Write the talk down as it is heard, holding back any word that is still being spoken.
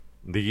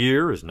The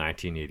year is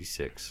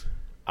 1986.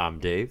 I'm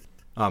Dave.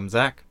 I'm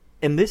Zach.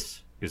 And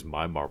this is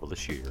My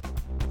Marvelous Year.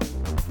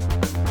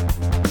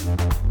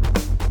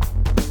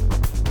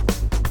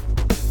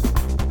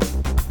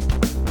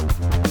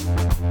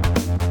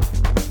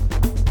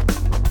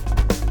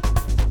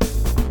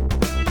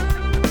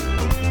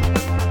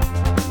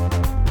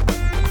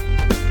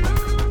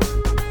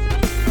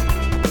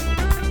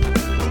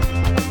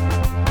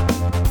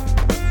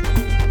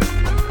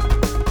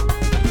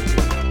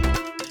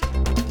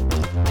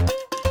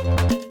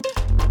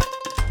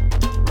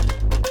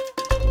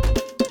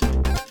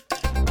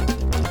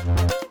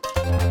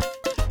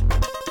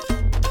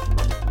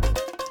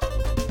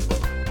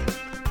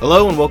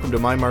 Hello and welcome to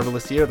My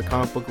Marvelous Year, the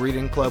comic book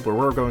reading club where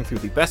we're going through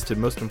the best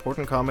and most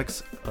important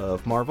comics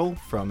of Marvel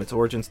from its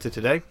origins to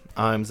today.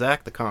 I'm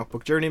Zach, the comic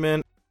book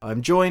journeyman.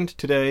 I'm joined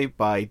today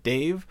by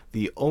Dave,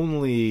 the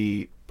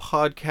only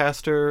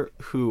podcaster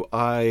who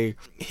I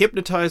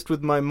hypnotized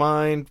with my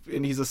mind,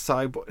 and he's a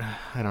cyborg.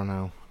 I don't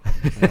know.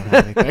 I don't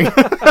have anything.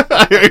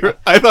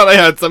 I thought I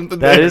had something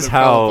there. That is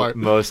how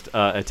most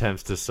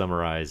attempts to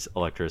summarize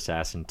Elektra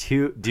Assassin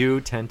do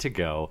tend to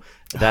go.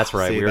 That's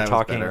right. We are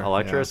talking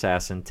Elektra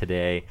Assassin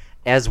today,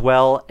 as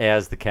well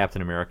as the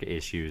Captain America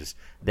issues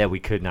that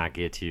we could not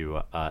get to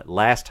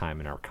last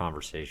time in our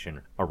conversation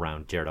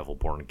around Daredevil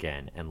Born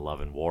Again and Love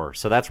and War.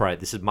 So that's right.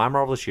 This is My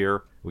Marvelous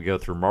Year. We go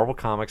through Marvel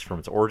Comics from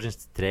its origins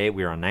to today.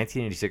 We are on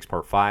 1986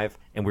 Part 5,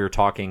 and we are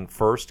talking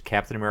first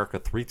Captain America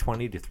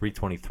 320 to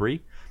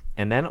 323.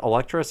 And then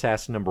Elektra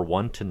Assassin number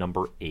 1 to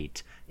number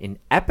 8, an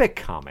Epic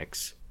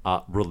Comics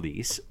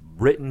release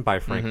written by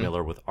Frank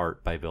Miller with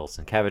art by Bill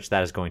Sienkiewicz.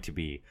 That is going to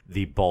be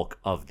the bulk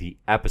of the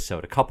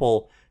episode. A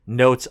couple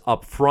notes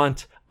up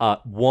front.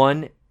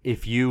 One,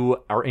 if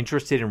you are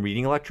interested in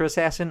reading Elektra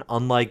Assassin,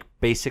 unlike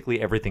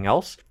basically everything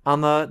else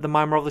on the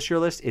My Marvelous Year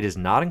list, it is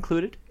not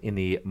included in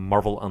the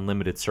Marvel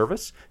Unlimited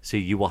service, so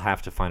you will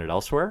have to find it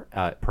elsewhere.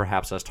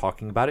 Perhaps us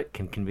talking about it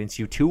can convince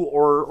you to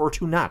or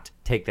to not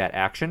take that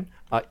action.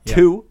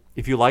 Two,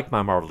 if you like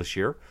My Marvelous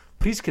Year,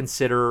 please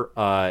consider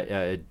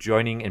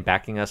joining and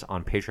backing us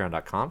on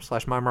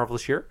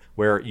patreon.com/MyMarvelousYear,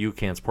 where you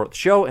can support the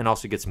show and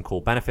also get some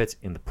cool benefits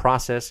in the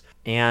process.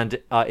 And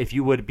if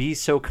you would be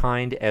so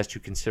kind as to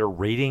consider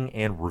rating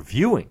and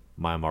reviewing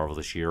My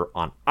Marvelous Year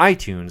on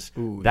iTunes,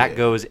 that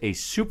goes a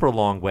super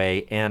long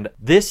way. And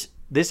this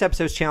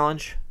episode's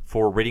challenge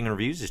for rating and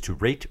reviews is to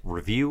rate,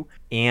 review,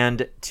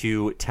 and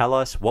to tell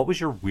us what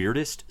was your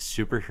weirdest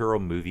superhero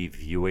movie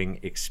viewing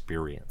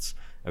experience.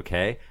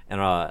 Okay,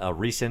 and a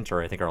recent,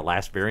 or I think our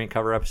last variant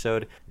cover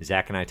episode,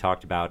 Zach and I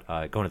talked about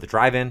going to the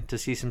drive-in to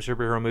see some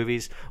superhero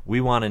movies. We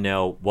want to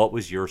know, what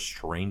was your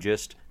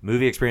strangest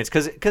movie experience?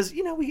 Because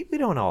you know, we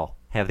don't all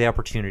have the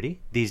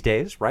opportunity these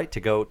days, right, to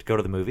go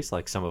to the movies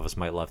like some of us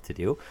might love to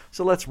do.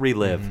 So let's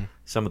relive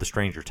some of the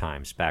stranger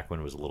times back when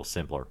it was a little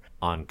simpler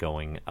on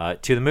going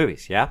to the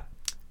movies. Yeah.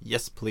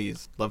 Yes,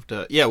 please. Love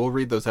to. Yeah, we'll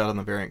read those out on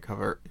the variant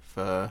cover if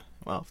they're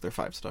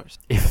 5 stars.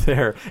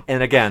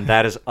 And again,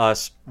 that is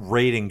us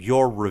rating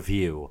your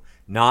review,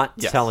 not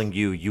telling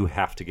you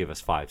have to give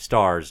us 5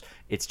 stars.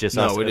 It's just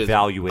us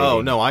evaluating.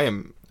 Oh no,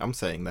 I'm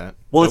saying that.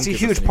 Well, it's a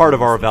huge part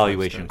of our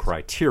evaluation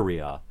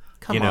criteria.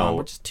 Come on,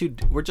 we're just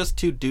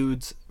two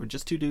dudes. We're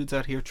just two dudes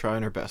out here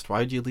trying our best. Why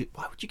would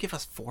you give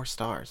us 4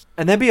 stars?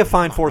 And then be a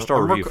fine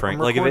 4-star review,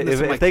 Frank. Like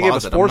if they gave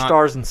us 4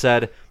 stars and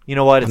said, you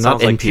know what, it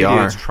sounds like two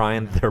dudes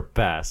trying their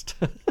best.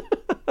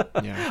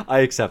 Yeah. I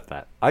accept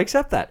that.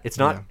 It's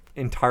not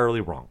entirely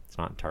wrong. It's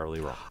not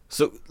entirely wrong.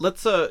 So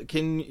let's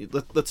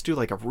do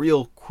like a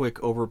real quick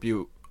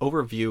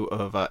overview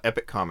of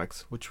Epic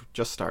Comics, which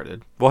just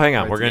started. Well, hang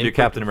on. We're going to do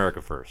Captain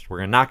America first. We're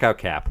going to knock out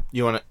Cap.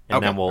 You want to?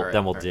 And then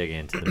we'll dig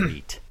into the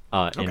meat.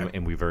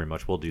 And we very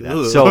much will do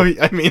that. So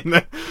I mean,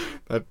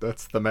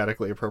 that's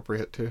thematically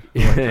appropriate too.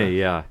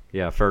 Yeah,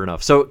 fair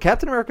enough. So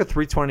Captain America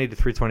 320 to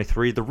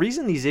 323. The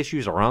reason these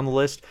issues are on the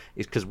list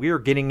is because we are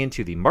getting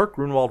into the Mark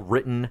Gruenwald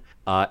written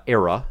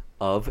era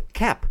of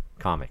Cap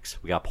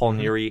comics. We got Paul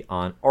Neary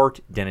on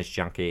art, Dennis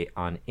Janke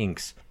on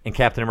inks, and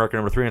Captain America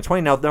number 320.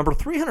 Now, number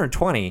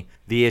 320,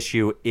 the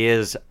issue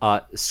is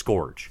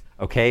Scourge.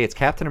 Okay, it's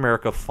Captain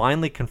America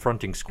finally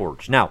confronting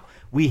Scourge. Now,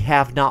 we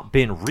have not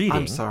been reading...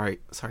 I'm sorry,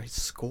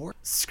 Scourge?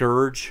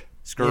 Scourge,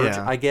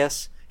 I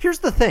guess. Here's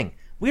the thing.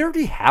 We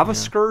already have a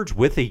Scourge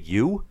with a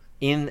U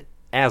in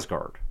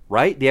Asgard,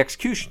 right? The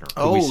Executioner,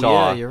 who we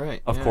saw, you're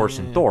right. of course,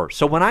 in Thor.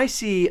 So when I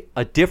see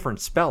a different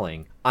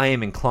spelling, I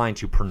am inclined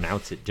to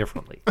pronounce it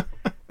differently.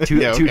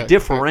 To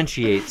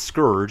differentiate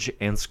Scourge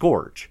and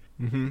Scourge.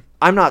 Mm-hmm.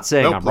 I'm not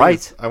saying I'm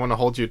right. I want to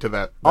hold you to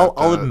that.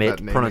 I'll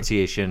admit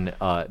pronunciation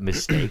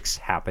mistakes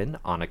happen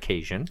on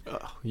occasion.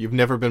 You've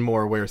never been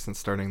more aware since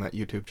starting that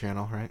YouTube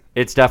channel, right?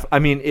 It's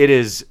it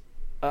is,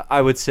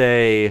 I would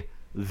say,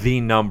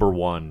 the number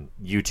one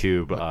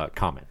YouTube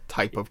comment.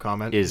 Type of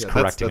comment is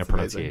correcting a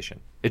pronunciation.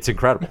 Amazing. It's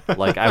incredible.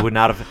 Like, I would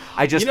not have.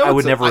 I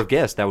would never have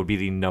guessed that would be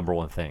the number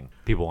one thing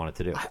people wanted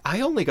to do.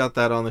 I only got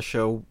that on the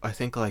show, I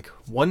think, like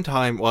one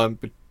time. Well,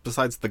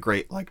 besides the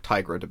great like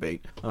Tigra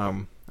debate.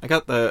 I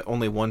got that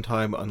only one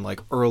time on like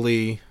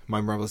early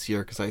My Marvelous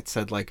Year because I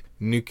said like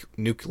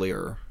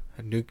nuclear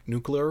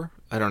nuclear.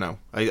 I don't know.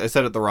 I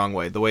said it the wrong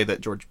way, the way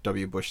that George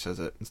W. Bush says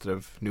it instead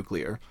of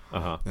nuclear.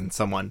 And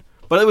someone,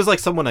 but it was like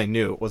someone I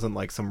knew. It wasn't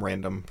like some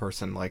random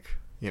person like,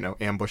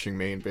 ambushing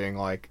me and being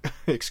like,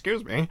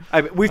 "Excuse me."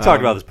 We've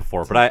talked about this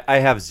before, but I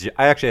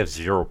actually have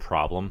zero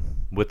problem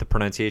with the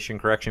pronunciation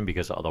correction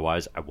because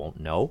otherwise I won't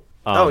know.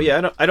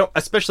 I don't.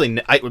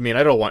 Especially, I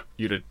don't want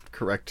you to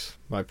correct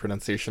my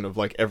pronunciation of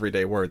like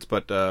everyday words,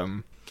 but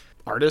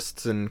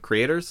artists and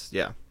creators,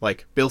 yeah,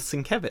 like Bill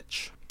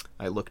Sienkiewicz.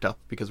 I looked up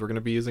because we're going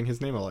to be using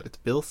his name a lot. It's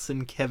Bill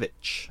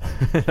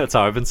Sienkiewicz. That's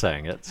how I've been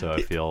saying it, so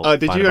I feel.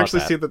 Did you actually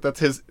see that?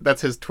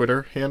 That's his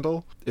Twitter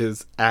handle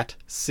is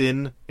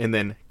 @sin and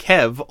then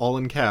Kev all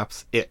in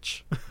caps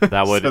itch.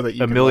 That would so that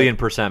a million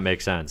 %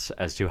 make sense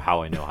as to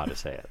how I know how to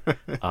say it,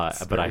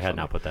 but I had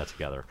not put that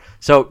together.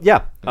 So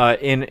yeah,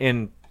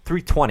 in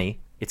 320,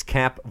 it's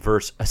Cap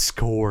versus a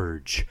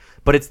Scourge.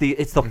 But it's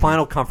the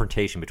final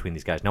confrontation between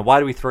these guys. Now,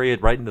 why do we throw you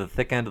right into the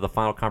thick end of the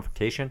final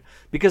confrontation?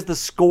 Because the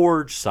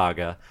Scourge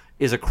saga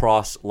is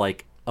across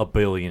like a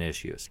billion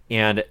issues.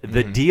 And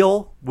the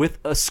deal with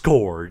a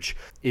Scourge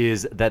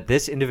is that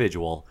this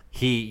individual,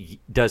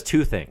 he does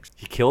two things.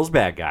 He kills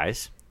bad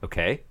guys,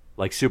 okay,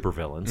 like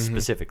supervillains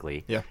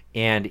specifically,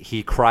 and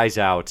he cries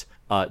out,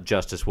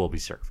 justice will be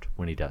served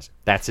when he does it.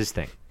 That's his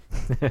thing.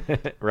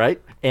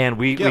 Right? And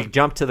we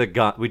jump to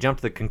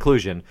the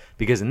conclusion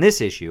because in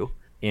this issue,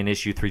 in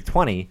issue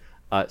 320,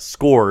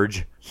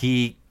 Scourge,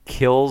 he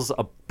kills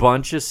a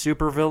bunch of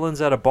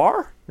supervillains at a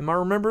bar. Am I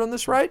remembering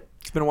this right?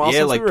 It's been a while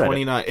since we read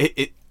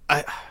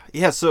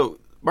 29. So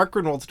Mark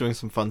Gruenwald's doing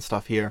some fun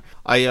stuff here.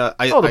 The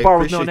bar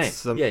with no name.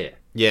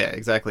 Yeah,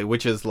 exactly.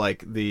 Which is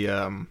like the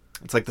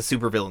it's like the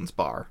supervillains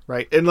bar,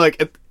 right? And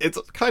like it's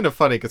kind of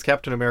funny because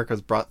Captain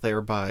America's brought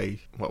there by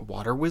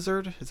Water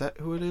Wizard? Is that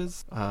who it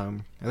is? I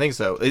think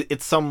so.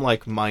 It's some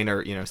like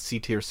minor, C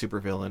tier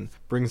supervillain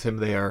brings him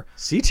there.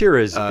 C tier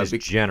is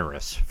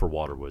generous for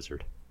Water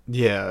Wizard.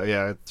 Yeah,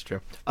 it's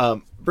true.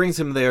 Brings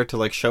him there to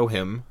like show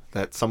him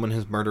that someone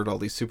has murdered all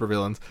these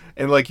supervillains,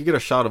 and like you get a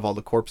shot of all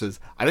the corpses.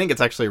 I think it's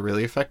actually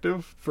really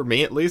effective, for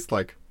me at least,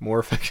 like more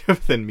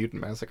effective than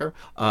Mutant Massacre.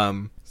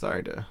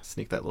 Sorry to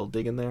sneak that little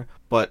dig in there,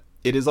 but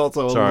it is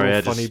also a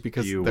little funny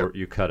because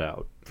you cut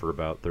out for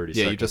about 30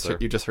 seconds. Yeah,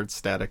 you just heard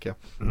static. Yeah.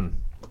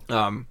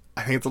 Mm-hmm.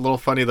 I think it's a little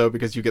funny though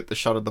because you get the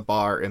shot of the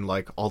bar and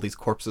like all these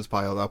corpses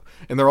piled up,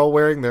 and they're all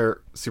wearing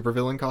their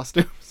supervillain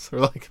costumes, or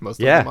like most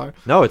of them are.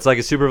 No, it's like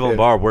a supervillain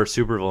bar where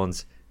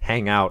supervillains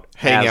hang out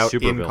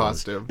in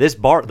costume. This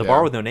bar, the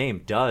bar with no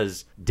name,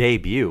 does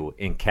debut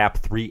in Cap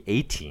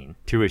 318,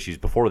 2 issues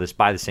before this,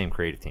 by the same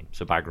creative team,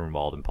 so by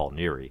Gruenwald and Paul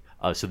Neary.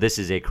 So this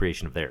is a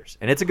creation of theirs,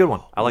 and it's a good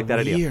one. I like that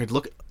idea. Weird.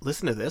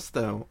 Listen to this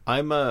though.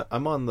 I'm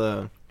on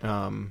the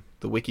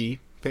wiki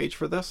page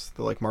for this,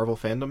 the like Marvel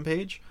fandom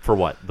page. For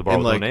what? The bar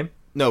with no name?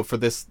 No, for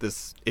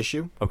this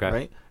issue. Okay.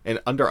 Right? And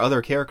under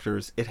other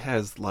characters, it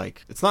has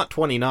like, it's not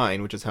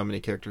 29, which is how many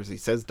characters he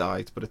says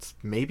dies, but it's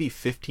maybe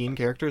 15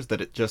 characters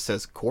that it just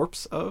says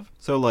corpse of.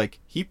 So like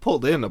he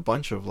pulled in a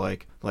bunch of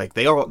like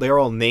they are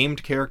all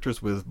named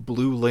characters with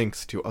blue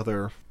links to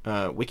other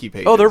wiki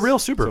pages. Oh, they're real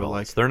supervillains. So,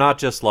 like, they're not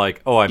just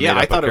like, I made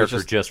up a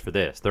character just for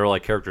this. They're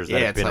like characters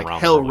that have been around. Yeah,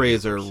 it's like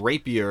Hellraiser,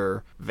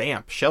 Rapier,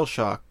 Vamp,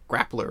 Shellshock,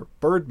 Grappler,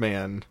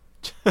 Birdman,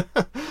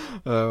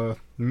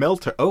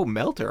 Melter. Oh,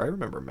 Melter. I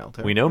remember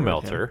Melter. We know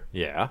Melter.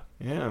 Yeah.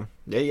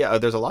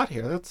 There's a lot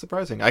here. That's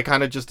surprising. I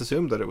kind of just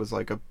assumed that it was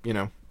like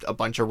a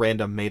bunch of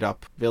random made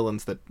up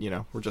villains that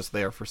were just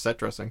there for set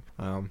dressing.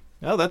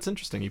 Oh, that's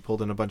interesting. You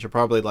pulled in a bunch of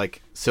probably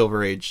like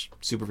Silver Age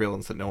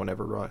supervillains that no one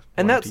ever brought.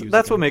 And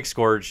that's what makes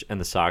Scourge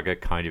and the saga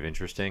kind of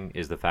interesting,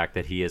 is the fact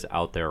that he is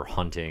out there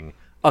hunting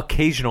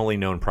occasionally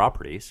known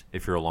properties.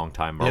 If you're a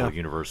longtime Marvel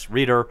Universe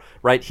reader,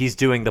 right? He's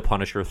doing the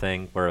Punisher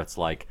thing where it's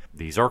like,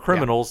 these are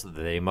criminals,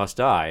 they must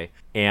die.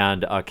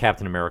 And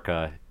Captain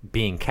America,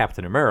 being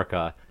Captain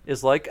America,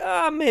 is like,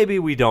 maybe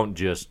we don't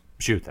just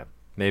shoot them.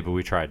 Maybe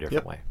we try a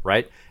different way,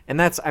 right? And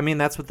that's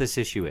what this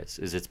issue is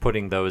it's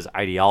putting those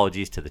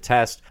ideologies to the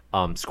test.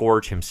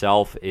 Scourge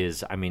himself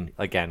is,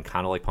 again,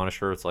 kind of like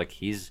Punisher. It's like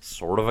he's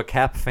sort of a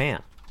Cap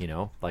fan,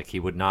 like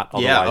he would not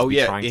otherwise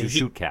be trying to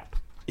shoot Cap.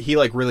 He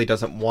like really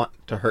doesn't want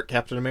to hurt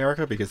Captain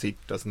America because he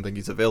doesn't think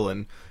he's a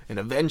villain, and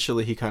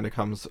eventually he kind of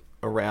comes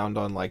around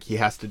on like he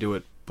has to do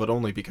it, but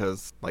only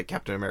because like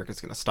Captain America's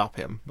going to stop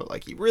him, but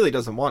like he really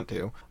doesn't want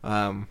to.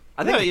 I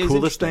think the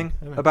coolest thing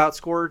about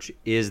Scourge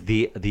is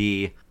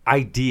the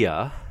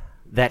idea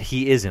that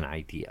he is an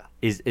idea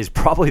is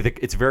probably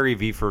it's very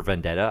V for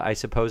Vendetta, I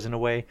suppose, in a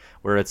way,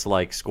 where it's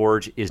like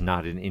Scourge is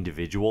not an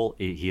individual,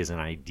 he is an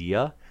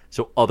idea.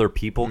 So other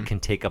people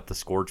can take up the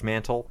Scourge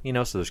mantle,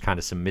 so there's kind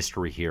of some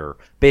mystery here,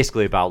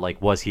 basically about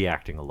like, was he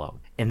acting alone?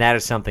 And that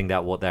is something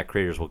that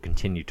creators will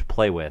continue to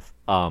play with,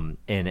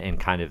 and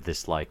kind of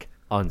this like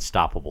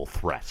unstoppable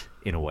threat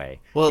in a way.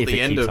 Well, at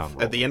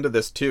the end of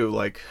this too,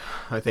 like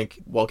I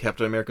think while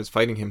Captain America's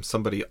fighting him,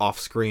 somebody off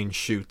screen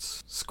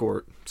shoots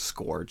Scourge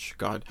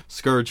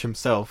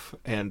himself,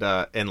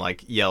 and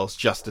like yells,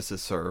 "Justice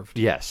is served."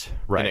 Yes,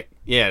 right.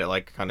 It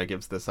like kind of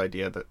gives this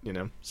idea that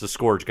so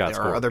Scourge got there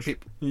Scourge. Are other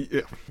people.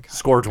 Yeah.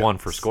 Scourge won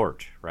for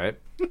Scourge, right?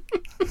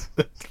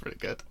 That's pretty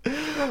good.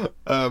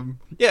 And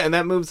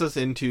that moves us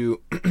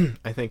into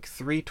I think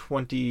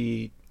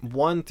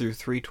 321 through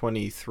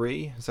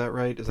 323. Is that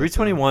right?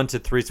 321 to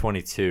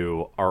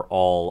 322 are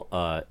all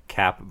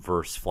Cap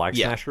versus Flag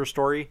Smasher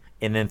story,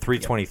 and then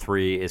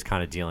 323 is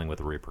kind of dealing with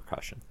the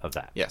repercussion of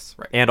that. Yes,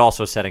 right. And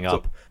also setting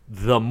up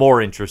the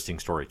more interesting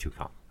story to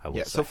come. I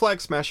will say. So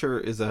Flag Smasher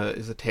is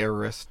a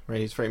terrorist,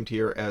 right? He's framed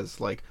here as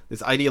like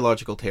this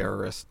ideological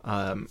terrorist.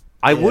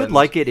 I would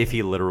like it if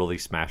he literally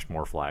smashed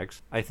more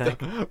flags, I think.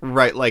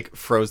 Right, like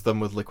froze them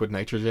with liquid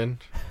nitrogen.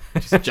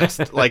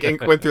 Just like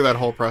went through that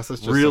whole process.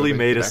 Just really so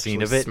made a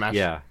scene of it. Smash.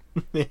 Yeah.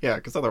 Yeah,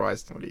 because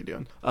otherwise, what are you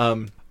doing?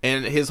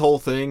 And his whole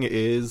thing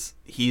is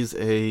he's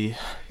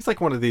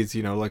like one of these,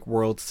 like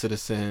world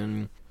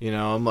citizen,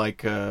 I'm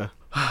like,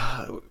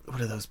 what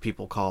are those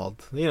people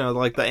called?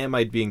 Like the Am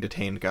I Being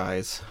Detained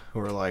guys who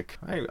are like,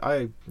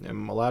 I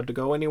am allowed to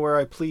go anywhere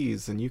I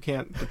please and you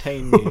can't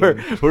detain me.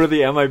 What are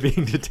the Am I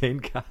Being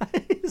Detained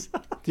guys?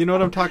 Do you know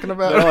what I'm talking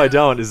about? No, I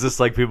don't. Is this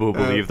like people who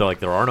believe that like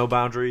there are no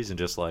boundaries and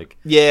just like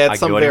it's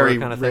some very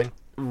kind of thing?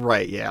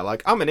 Right, yeah,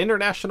 like I'm an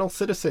international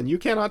citizen. You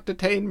cannot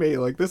detain me.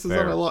 Like this is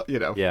a lot,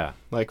 Yeah,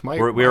 like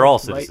we're all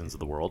citizens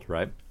of the world,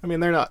 right? I mean,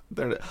 they're not.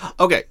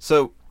 Okay,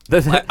 so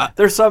there's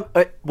some.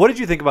 What did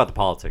you think about the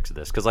politics of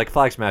this? Because like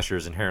Flag Smasher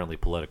is inherently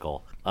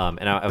political,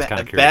 and I was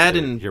kind of curious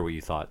to hear what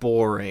you thought.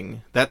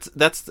 Boring. That's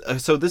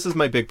so. This is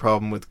my big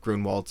problem with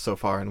Grunwald so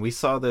far, and we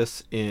saw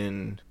this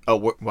in.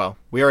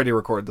 We already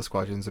recorded the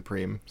Squadron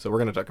Supreme, so we're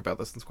going to talk about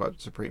this in Squadron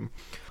Supreme.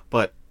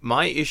 But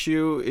my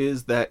issue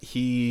is that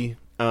he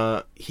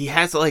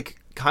has like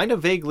kind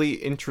of vaguely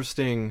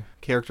interesting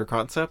character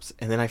concepts,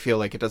 and then I feel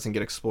like it doesn't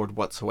get explored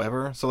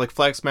whatsoever. So like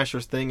Flag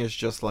Smasher's thing is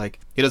just like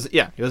he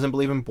doesn't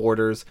believe in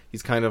borders.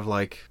 He's kind of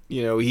like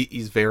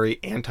he's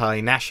very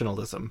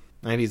anti-nationalism,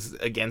 and he's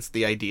against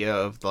the idea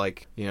of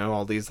like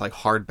all these like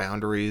hard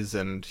boundaries,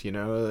 and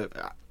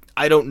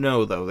I don't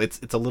know though.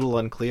 It's a little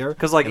unclear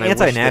because like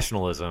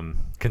anti-nationalism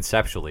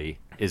conceptually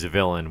is a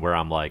villain where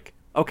I'm like,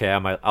 okay,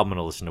 I'm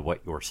gonna listen to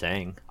what you're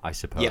saying, I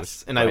suppose.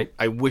 Yes, and right?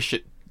 I wish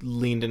it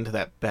leaned into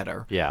that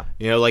better. Yeah.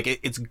 Like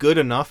it's good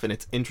enough and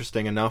it's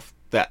interesting enough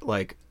that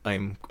like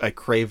I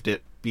craved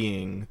it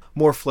being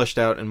more fleshed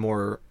out and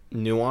more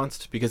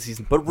nuanced because he's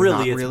But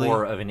really it's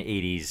more of an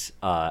 80s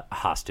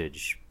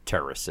hostage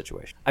terrorist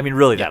situation. I mean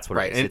really that's what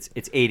right. it is.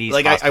 It's 80s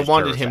like hostage I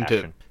wanted him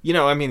action. to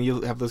I mean you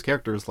have those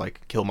characters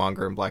like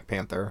Killmonger and Black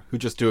Panther who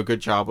just do a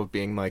good job of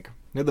being like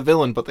they're the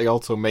villain, but they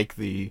also make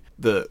the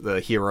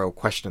hero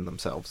question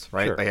themselves,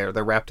 right? Sure.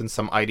 They're wrapped in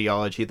some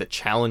ideology that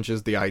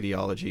challenges the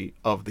ideology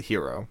of the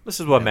hero. This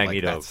is what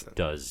Magneto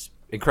does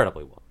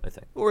incredibly well, I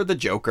think. Or the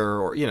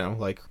Joker, or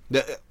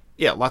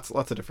lots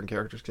of different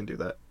characters can do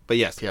that. But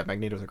yes,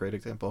 Magneto's a great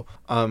example.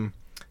 And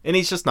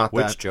he's just not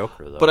Which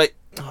Joker though? But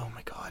oh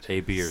my god,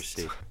 A, B, or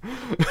C.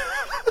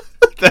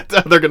 That's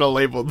how they're gonna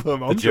label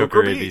them. I'm the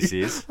Joker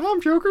ABCs.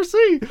 I'm Joker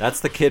C.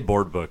 That's the kid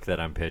board book that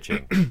I'm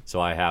pitching. So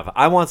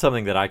I want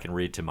something that I can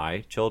read to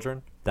my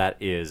children that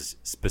is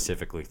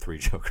specifically 3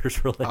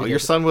 Jokers related. Oh, your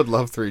son would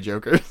love 3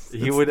 Jokers.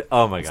 He would.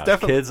 Oh my god,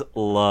 kids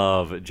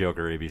love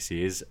Joker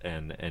ABCs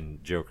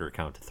and Joker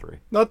count to 3.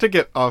 Not to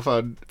get off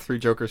on 3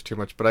 Jokers too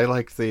much, but I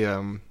like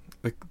the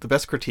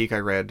best critique I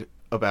read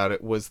about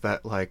it was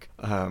that like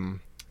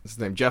his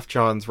name Jeff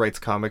Johns writes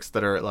comics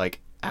that are like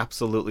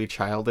absolutely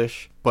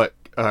childish, but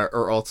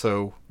are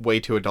also way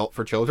too adult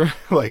for children,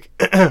 like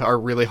are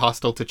really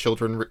hostile to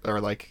children or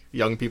like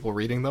young people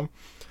reading them.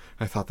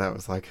 I thought that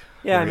was like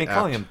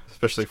calling him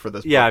especially for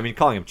this. Yeah, book. I mean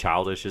calling him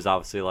childish is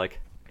obviously like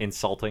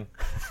insulting.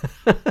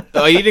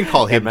 Oh, you didn't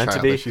call him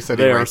childish. You said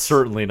they are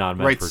certainly not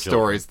meant for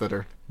stories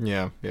children.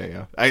 That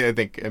are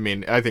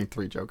I think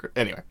 3 Joker.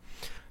 Anyway,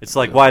 it's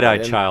like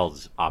wide-eyed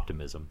child's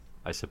optimism,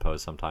 I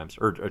suppose sometimes,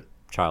 or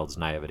child's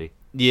naivety.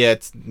 Yeah,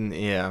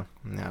 I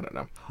don't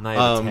know.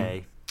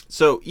 Naivete.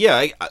 So,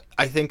 I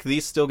think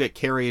these still get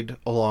carried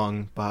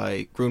along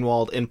by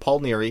Grunwald and Paul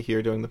Neary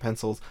here doing the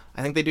pencils.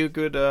 I think they do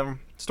good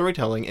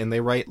storytelling, and they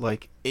write,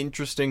 like,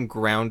 interesting,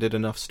 grounded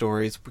enough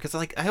stories. Because,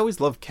 like, I always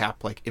love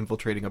Cap, like,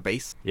 infiltrating a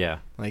base. Yeah.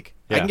 Like,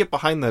 I can get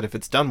behind that if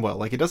it's done well.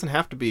 Like, it doesn't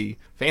have to be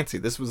fancy.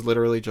 This was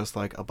literally just,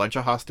 like, a bunch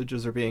of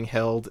hostages are being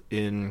held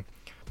in...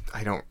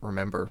 I don't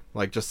remember.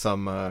 Like, just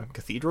some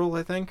cathedral,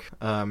 I think.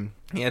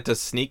 He had to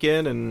sneak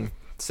in and...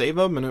 save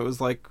him, and it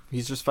was like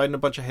he's just fighting a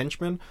bunch of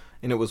henchmen,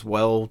 and it was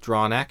well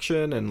drawn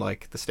action, and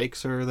like the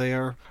stakes are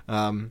there.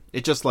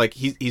 It just like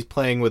he's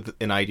playing with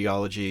an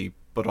ideology,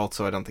 but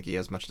also I don't think he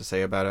has much to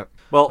say about it.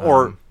 Well,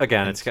 or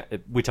again,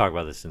 we talk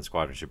about this in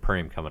Squadron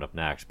Supreme coming up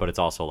next, but it's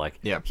also like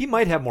he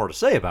might have more to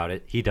say about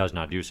it. He does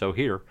not do so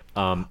here.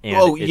 That's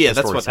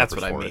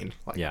what I mean.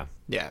 Like, yeah,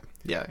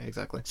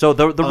 exactly. So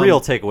the real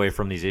takeaway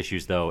from these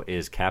issues though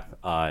is Cap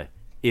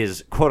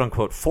is quote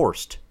unquote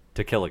forced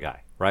to kill a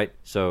guy, right?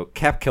 So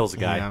Cap kills a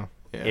guy,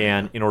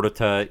 and in order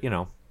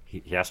to,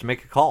 he has to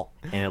make a call,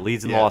 and it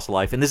leads to the loss of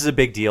life. And this is a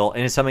big deal,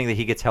 and it's something that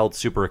he gets held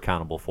super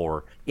accountable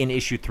for in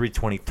issue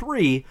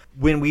 323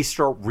 when we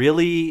start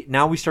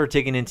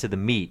digging into the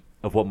meat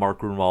of what Mark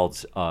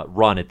Gruenwald's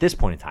run at this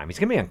point in time. He's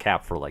going to be on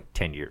Cap for like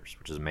 10 years,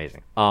 which is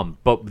amazing.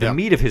 But the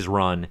meat of his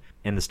run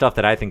and the stuff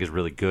that I think is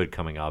really good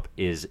coming up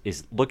is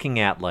looking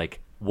at like,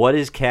 what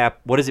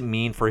does it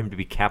mean for him to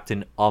be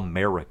Captain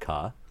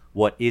America?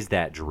 What is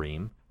that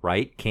dream,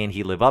 right? Can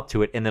he live up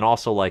to it? And then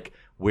also like,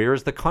 where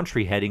is the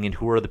country heading, and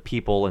who are the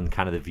people and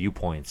kind of the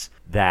viewpoints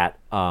that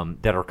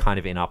are kind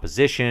of in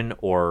opposition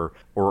or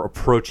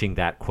approaching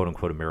that quote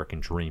unquote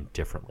American dream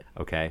differently?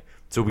 Okay,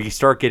 so we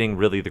start getting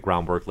really the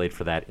groundwork laid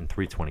for that in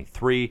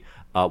 323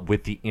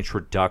 with the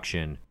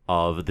introduction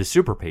of the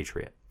Super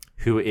Patriot,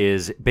 who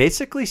is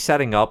basically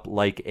setting up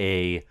like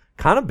a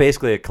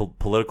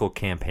political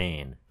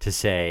campaign to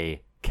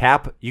say,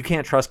 Cap, you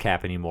can't trust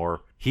Cap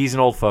anymore. He's an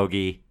old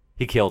fogey.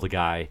 He killed a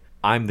guy.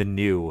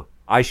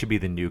 I should be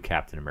the new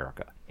Captain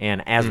America.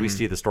 And as we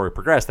see the story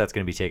progress, that's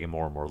going to be taken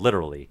more and more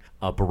literally.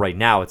 But right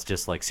now, it's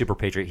just like Super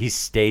Patriot. He's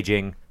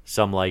staging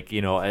some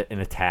an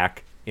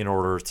attack in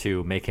order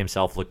to make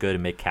himself look good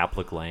and make Cap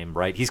look lame,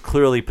 right? He's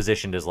clearly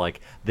positioned as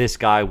like, this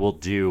guy will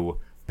do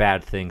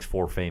bad things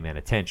for fame and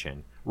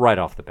attention right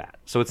off the bat.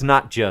 So it's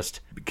not just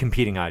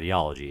competing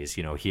ideologies.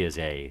 He is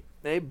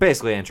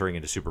basically entering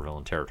into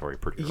supervillain territory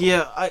pretty early.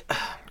 Yeah,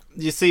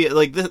 you see,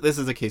 like, this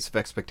is a case of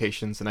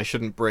expectations, and I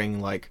shouldn't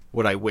bring, like,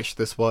 what I wish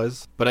this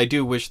was, but I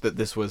do wish that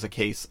this was a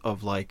case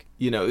of, like,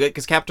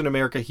 because Captain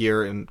America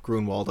here in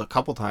Gruenwald a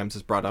couple times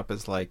is brought up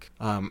as, like,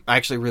 I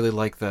actually really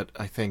like that,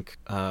 I think,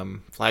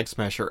 Flag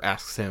Smasher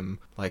asks him,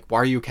 like, why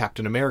are you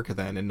Captain America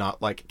then, and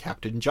not, like,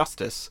 Captain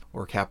Justice,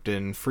 or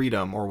Captain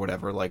Freedom, or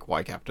whatever, like,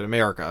 why Captain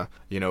America?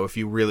 If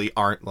you really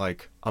aren't,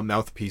 like, a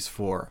mouthpiece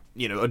for,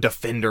 a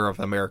defender of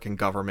the American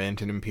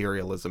government and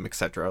imperialism,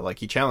 etc. Like,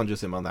 he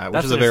challenges him on that,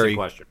 which is a very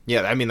question.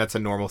 Yeah, I mean, that's a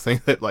normal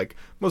thing that, like,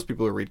 most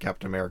people who read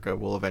Captain America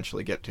will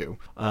eventually get to.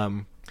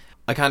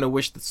 I kind of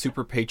wish that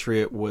Super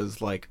Patriot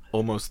was, like,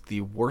 almost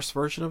the worst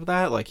version of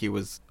that. Like, he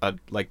was,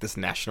 like, this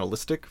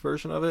nationalistic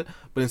version of it.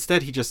 But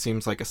instead, he just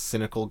seems like a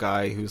cynical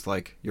guy who's,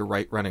 like, you're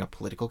right, running a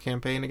political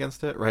campaign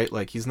against it, right?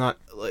 Like, he's not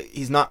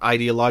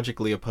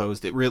ideologically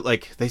opposed. It really,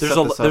 like,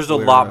 there's a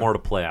lot more to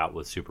play out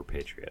with Super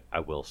Patriot, I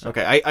will say.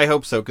 Okay, I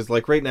hope so, because,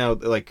 like, right now,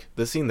 like,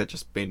 the scene that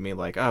just made me,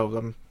 like,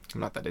 I'm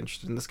not that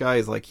interested in this guy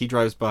is, like, he's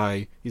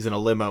in a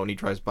limo and he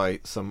drives by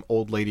some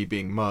old lady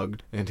being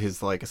mugged, and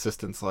his, like,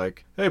 assistant's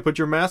like, hey, put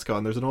your mask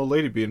on, there's an old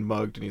lady being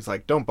mugged, and he's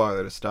like, don't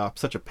bother to stop,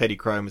 such a petty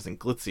crime isn't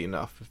glitzy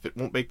enough, if it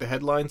won't make the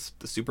headlines,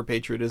 the Super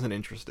Patriot isn't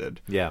interested.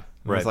 Yeah,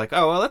 right. He's like,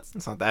 oh, well,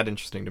 that's not that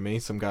interesting to me,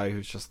 some guy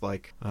who's just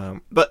like,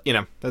 but,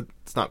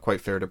 that's not quite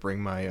fair to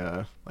bring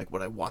my, like,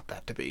 what I want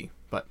that to be.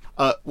 But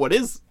what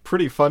is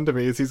pretty fun to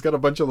me is he's got a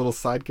bunch of little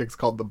sidekicks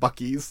called the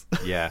Buckies.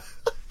 Yeah.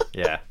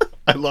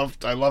 I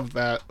loved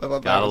that.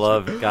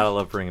 Gotta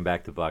love bringing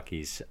back the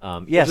Buckies.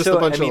 Just a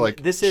bunch of,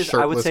 like, this is,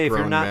 I would say, if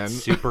you're not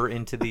super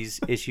into these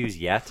issues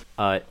yet,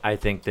 I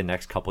think the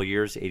next couple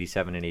years,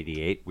 87 and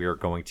 88, we are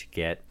going to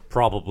get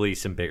probably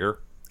some bigger.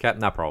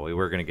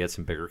 We're going to get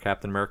some bigger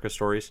Captain America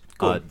stories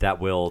that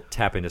will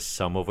tap into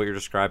some of what you're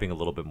describing a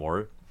little bit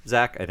more,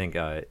 Zach. I think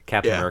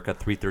Captain America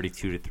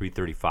 332 to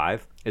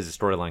 335 is a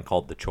storyline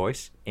called The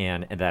Choice,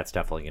 and that's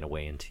definitely going to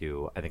weigh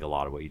into, I think, a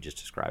lot of what you just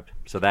described.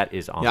 So that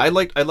is on. Yeah, I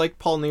like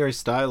Paul Neary's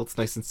style. It's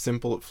nice and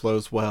simple. It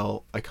flows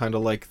well. I kind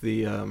of like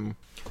the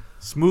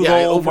smooth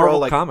old overall,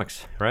 Marvel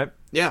comics, right?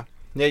 Yeah.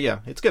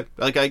 It's good.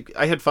 Like,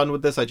 I had fun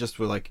with this. I just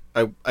was like,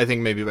 I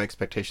think maybe my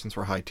expectations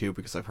were high too,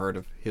 because I've heard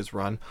of his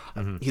run.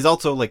 He's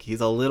also, like,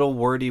 he's a little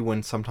wordy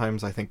when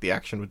sometimes I think the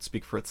action would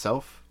speak for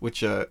itself,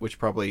 which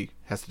probably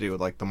has to do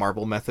with, like, the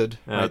Marvel method.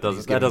 Right?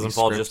 That doesn't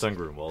fall just on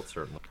Gruenwald,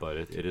 certainly, but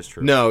it is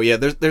true. No, yeah,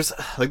 there's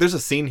a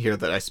scene here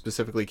that I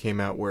specifically came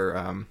out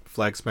where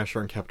Flag Smasher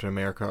and Captain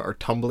America are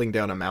tumbling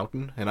down a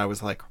mountain, and I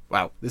was like,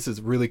 wow, this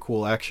is really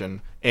cool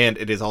action. And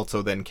it is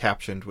also then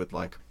captioned with,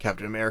 like,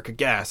 Captain America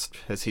gasped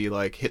as he,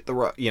 like, hit the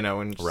rock,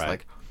 and just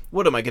like,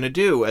 what am I going to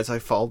do as I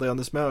fall down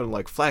this mountain?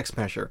 Like, Flag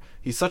Smasher,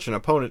 he's such an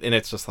opponent. And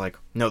it's just like,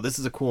 no, this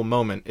is a cool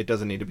moment. It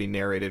doesn't need to be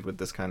narrated with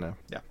this kind of,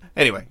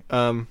 Anyway,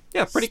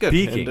 pretty good.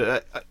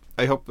 And,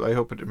 I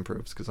hope it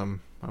improves, because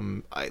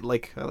I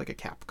like a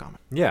Cap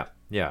comic. Yeah,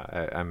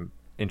 I'm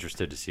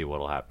interested to see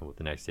what'll happen with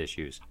the next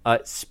issues.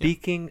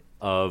 Speaking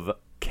of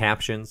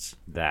captions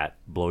that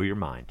blow your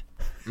mind,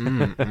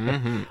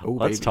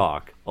 let's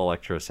talk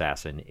Electro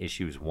Assassin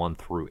issues 1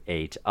 through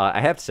 8.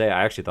 I have to say,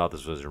 I actually thought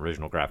this was an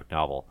original graphic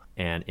novel,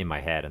 and in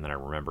my head, and then I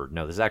remembered,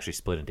 no, this is actually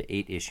split into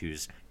 8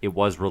 issues. It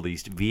was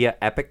released via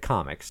Epic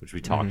Comics, which we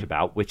talked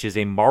about, which is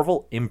a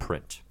Marvel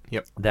imprint.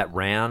 Yep. That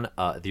ran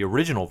the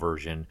original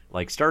version,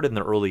 like, started in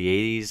the early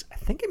 80s. I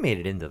think it made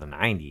it into the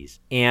 90s.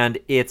 And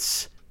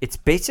it's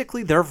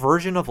basically their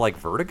version of, like,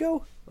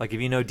 Vertigo. Like,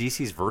 if you know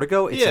DC's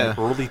Vertigo, it's an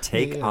early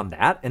take on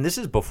that. And this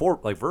is before,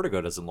 like,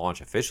 Vertigo doesn't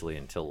launch officially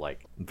until,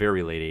 like,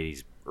 very late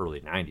 80s,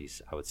 early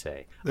 90s, I would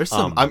say. There's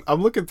some,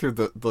 I'm looking through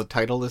the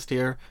title list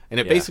here, and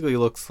it basically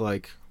looks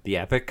like The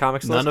Epic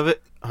Comics list? None of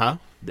it, huh?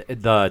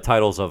 The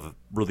titles of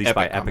released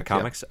by Epic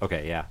Comics. Yeah.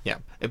 Okay, yeah. Yeah.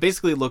 It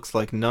basically looks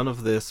like none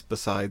of this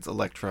besides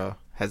Elektra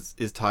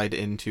is tied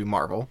into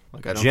Marvel.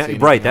 Like I don't see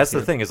right, that's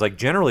the thing, is like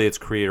generally it's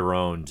creator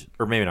owned,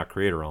 or maybe not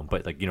creator owned,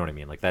 but like, you know what I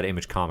mean? Like that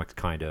Image Comics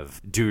kind of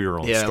do your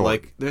own story. Yeah,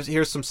 like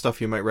here's some stuff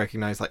you might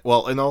recognize, like,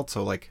 well, and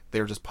also like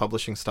they're just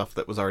publishing stuff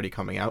that was already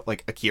coming out,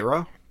 like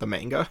Akira, the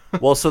manga.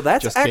 Well, so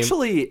that's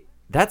actually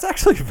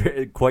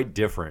quite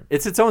different.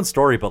 It's its own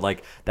story, but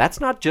like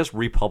that's not just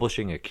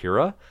republishing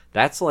Akira.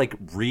 That's like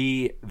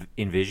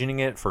re-envisioning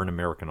it for an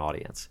American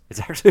audience. It's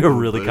actually a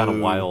really kind of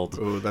wild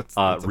that's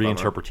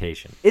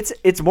reinterpretation.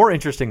 It's more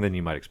interesting than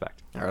you might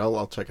expect. All right,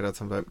 I'll check it out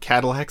sometime.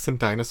 Cadillacs and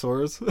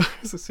Dinosaurs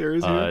is a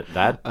series here.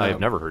 That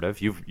I've never heard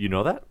of. You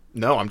know that?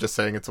 No, I'm just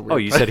saying it's a weird. Oh,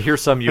 you said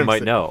here's some you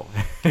might know,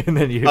 and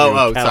then you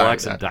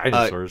Cadillacs and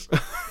Dinosaurs.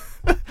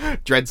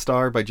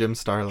 Dreadstar by Jim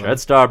Starlin.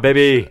 Dreadstar,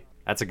 baby.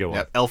 That's a good one.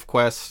 Yeah,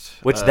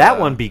 ElfQuest. Which that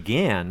one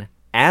began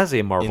as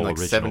a Marvel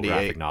original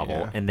graphic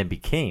novel and then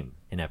became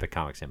an Epic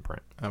Comics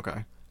imprint.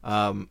 Okay.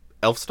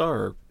 Elfstar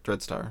or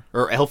Dreadstar?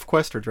 Or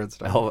ElfQuest or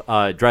Dreadstar?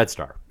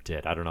 Dreadstar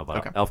did. I don't know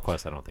about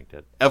ElfQuest. I don't think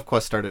did.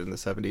 ElfQuest started in the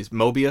 70s.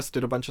 Mobius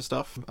did a bunch of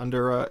stuff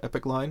under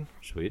Epic Line.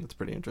 Sweet. That's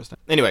pretty interesting.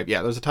 Anyway,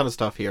 yeah, there's a ton of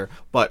stuff here.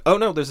 But, oh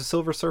no, there's a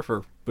Silver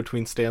Surfer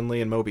between Stan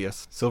Lee and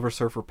Mobius. Silver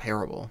Surfer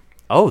Parable.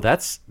 Oh,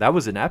 that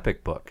was an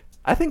Epic book.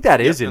 I think that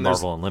is in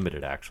Marvel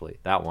Unlimited, actually.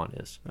 That one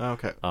is.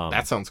 Okay.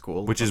 That sounds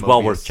cool. Which is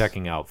well worth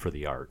checking out for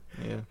the art.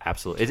 Yeah.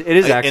 Absolutely. It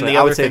is actually,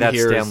 I would say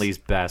that's Stan Lee's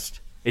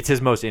best. It's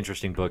his most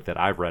interesting book that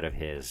I've read of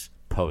his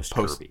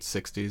post-Kirby.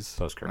 Post-60s.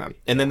 Post-Kirby.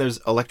 And then there's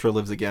Elektra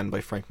Lives Again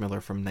by Frank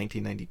Miller from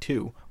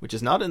 1992, which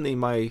is not in the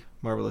My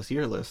Marvelous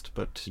Year list,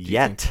 but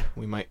yet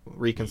we might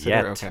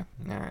reconsider. Okay.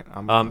 All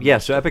right. Yeah,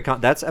 so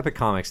that's Epic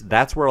Comics.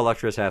 That's where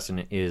Elektra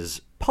Assassin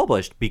is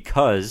published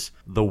because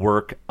the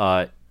work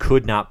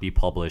could not be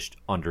published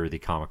under the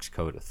Comics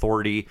Code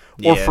Authority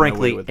or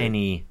frankly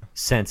any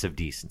sense of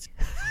decency.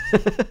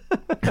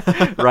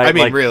 Right? I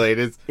mean, really,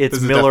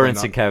 it's Miller and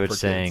Sienkiewicz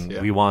saying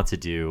we want to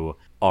do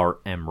our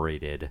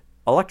M-rated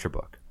Elektra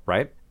book,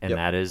 right? And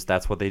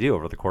that's what they do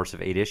over the course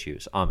of 8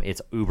 issues.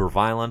 It's uber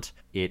violent.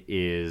 It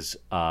is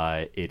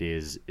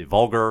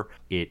vulgar.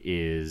 It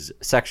is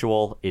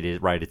sexual.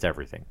 It's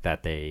everything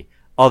that they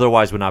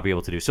otherwise would not be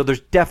able to do. So there's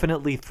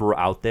definitely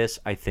throughout this,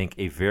 I think,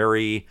 a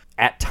very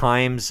at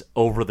times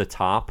over the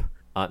top.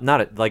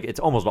 It's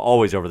almost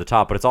always over the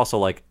top, but it's also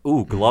like,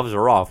 ooh, gloves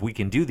are off. We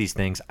can do these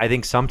things. I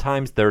think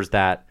sometimes there's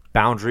that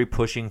boundary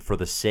pushing for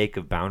the sake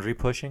of boundary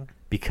pushing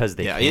because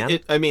they can.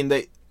 I mean,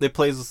 they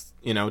plays,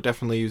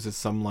 definitely uses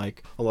some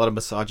like a lot of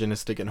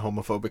misogynistic and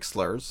homophobic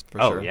slurs.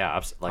 For sure.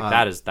 Yeah,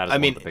 that is one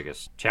of the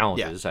biggest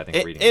challenges I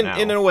think reading now.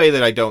 In a way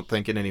that I don't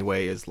think in any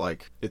way is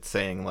like it's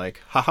saying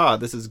like, haha,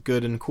 this is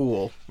good and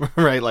cool,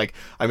 right? Like,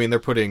 I mean, they're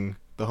putting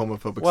the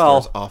homophobic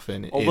slurs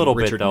often a little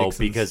Richard bit though Nixon's...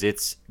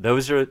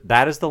 because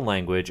that is the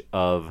language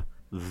of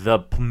the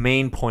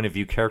main point of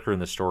view character in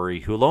the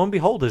story, who lo and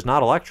behold is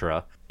not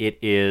Elektra. It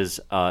is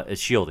a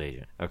S.H.I.E.L.D.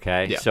 agent.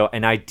 Okay, so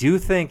and I do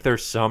think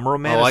there's some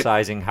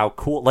romanticizing how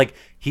cool. Like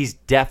he's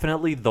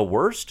definitely the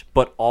worst,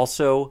 but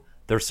also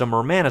there's some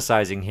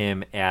romanticizing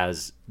him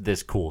as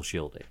this cool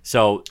S.H.I.E.L.D. agent.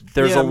 So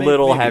there's a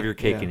little maybe. Have your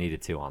cake and eat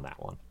it too on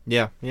that one.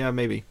 Yeah,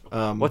 maybe.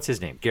 What's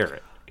his name?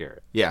 Garrett.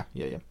 Yeah.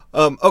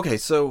 Okay,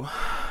 so.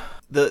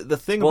 The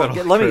thing about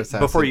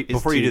before you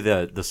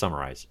do the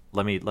summarize,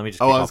 let me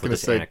just. I was going to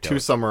say anecdote. To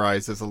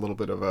summarize is a little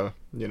bit of a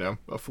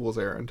fool's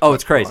errand. Oh,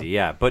 it's crazy,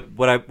 yeah. But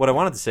what I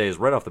wanted to say is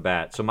right off the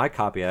bat. So my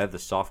copy, I have the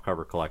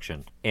softcover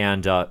collection,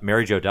 and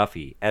Mary Jo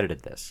Duffy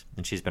edited this,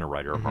 and she's been a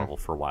writer at Marvel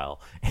for a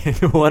while. And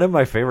one of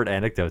my favorite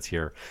anecdotes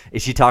here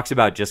is she talks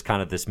about just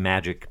kind of this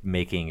magic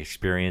making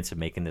experience of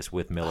making this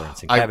with Miller and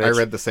Sienkiewicz. I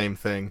read the same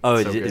thing.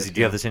 Oh, do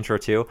you have this intro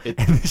too?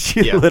 And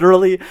she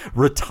literally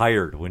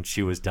retired when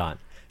she was done.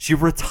 She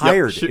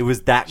retired. It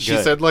was that good. She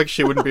said like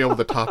she wouldn't be able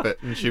to top it,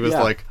 and she was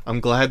like, "I'm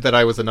glad that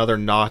I was another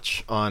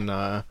notch on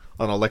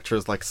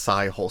Elektra's like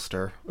psi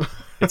holster."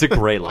 It's a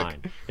great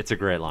line. It's a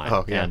great line.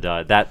 Oh, yeah. And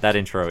that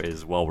intro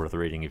is well worth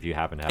reading if you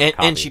happen to have a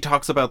copy. And she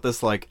talks about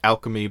this like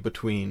alchemy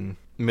between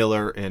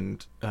Miller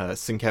and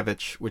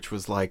Sienkiewicz, which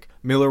was like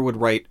Miller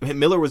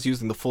was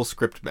using the full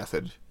script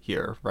method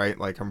here, right?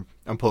 Like I'm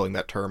pulling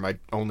that term. I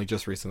only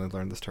just recently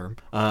learned this term.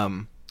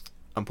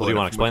 I'm pulling do you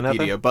want to explain that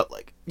then? But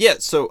like,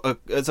 so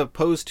as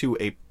opposed to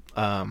a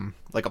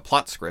like a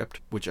plot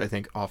script, which I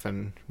think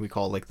often we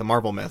call like the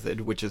Marvel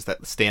method, which is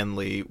that Stan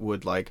Lee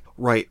would like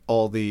write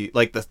all the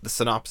like the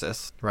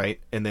synopsis, right?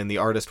 And then the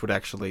artist would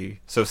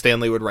actually, so Stan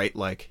Lee would write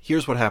like,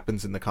 here's what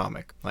happens in the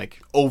comic,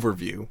 like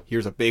overview.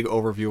 Here's a big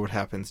overview of what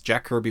happens.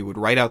 Jack Kirby would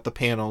write out the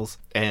panels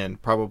and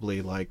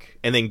probably like,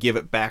 and then give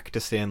it back to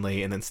Stan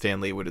Lee, and then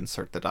Stan Lee would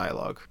insert the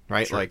dialogue,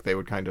 right? Sure. Like they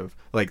would kind of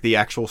like the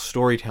actual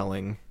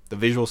storytelling. The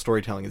visual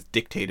storytelling is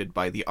dictated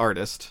by the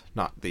artist,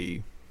 not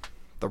the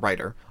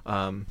writer.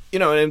 And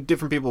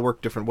different people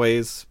work different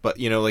ways, but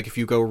like if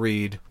you go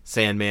read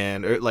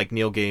Sandman or like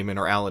Neil Gaiman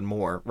or Alan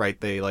Moore, right?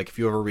 They like if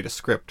you ever read a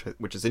script,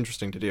 which is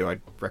interesting to do,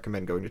 I'd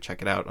recommend going to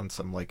check it out on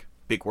some like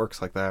big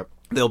works like that,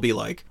 they'll be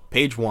like,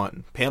 page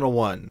 1, panel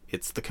 1,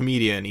 it's the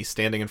comedian, he's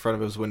standing in front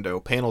of his window.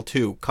 Panel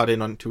 2, cut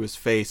in onto his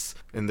face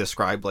and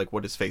describe like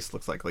what his face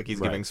looks like he's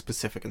giving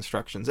specific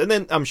instructions. And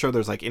then I'm sure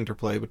there's like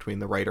interplay between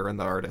the writer and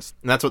the artist.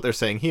 And that's what they're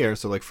saying here.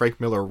 So like Frank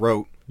Miller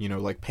wrote,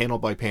 like panel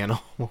by panel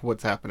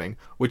what's happening,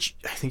 which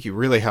I think you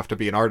really have to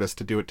be an artist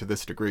to do it to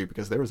this degree,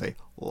 because there was a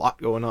lot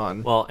going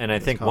on. Well, and I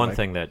think one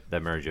thing that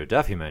Mary Jo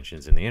Duffy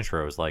mentions in the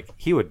intro is like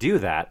he would do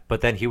that,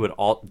 but then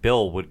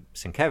Bill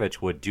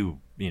Sienkiewicz would do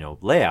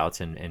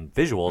layouts and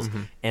visuals,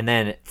 and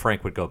then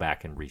Frank would go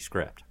back and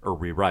rescript or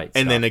rewrite,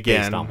 and then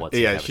again, based on what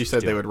she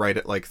said they would write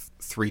it like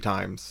 3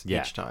 times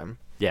each time.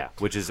 Yeah,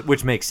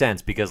 which makes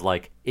sense, because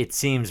like it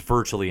seems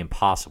virtually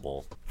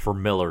impossible for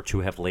Miller to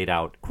have laid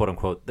out, quote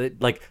unquote,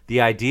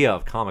 the idea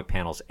of comic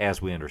panels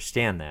as we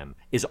understand them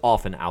is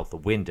often out the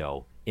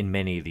window in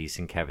many of these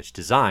Sienkiewicz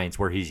designs,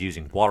 where he's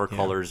using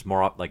watercolors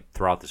more up, like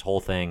throughout this whole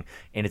thing,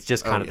 and it's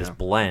just kind of this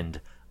blend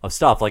of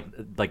stuff. Like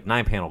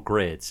 9-panel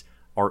grids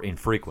are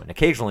infrequent.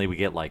 Occasionally we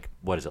get like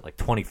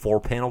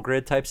 24-panel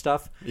grid type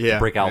stuff,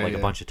 break out a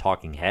bunch of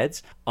talking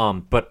heads.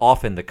 But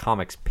often the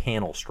comics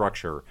panel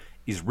structure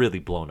is really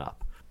blown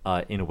up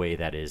in a way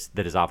that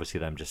is obviously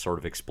them just sort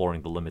of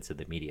exploring the limits of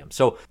the medium.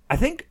 So I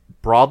think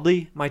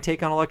broadly my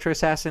take on Electro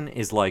Assassin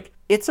is like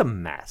it's a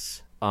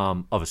mess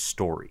of a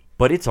story,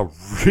 but it's a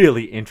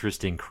really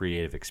interesting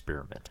creative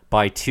experiment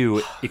by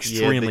 2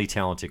 extremely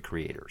talented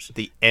creators.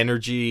 The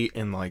energy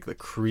and like the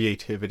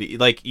creativity,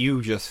 like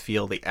you just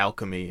feel the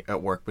alchemy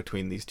at work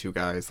between these 2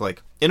 guys,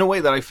 like in a way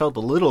that I felt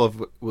a little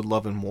of with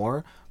Love and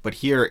War, but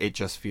here it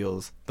just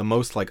feels the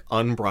most like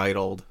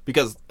unbridled,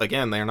 because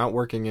again, they're not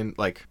working in,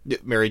 like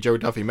Mary Jo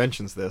Duffy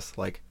mentions this,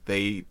 like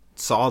they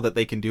saw that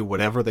they can do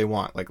whatever they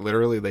want, like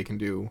literally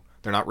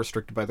they're not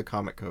restricted by the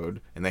comic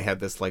code, and they had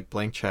this like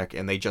blank check,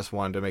 and they just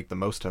wanted to make the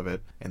most of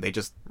it, and they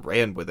just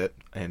ran with it,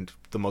 and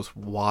the most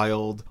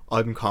wild,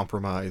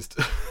 uncompromised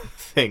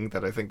thing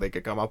that I think they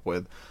could come up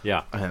with.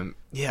 I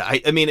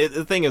mean,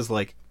 the thing is,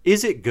 like,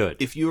 is it good?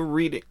 If you're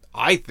reading,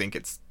 I think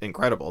it's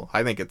incredible.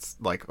 I think it's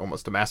like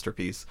almost a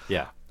masterpiece.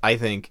 Yeah. I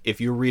think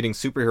if you're reading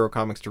superhero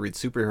comics to read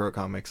superhero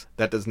comics,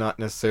 that does not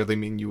necessarily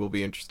mean you will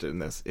be interested in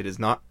this. It is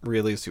not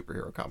really a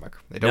superhero comic.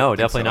 No,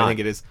 definitely not. I think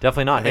it is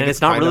definitely not, and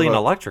it's not really an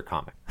electric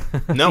comic.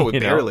 No,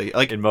 barely.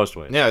 Like in most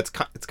ways. Yeah, it's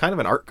kind of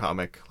an art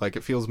comic. Like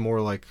it feels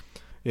more like,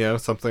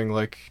 something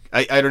like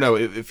I don't know.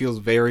 It feels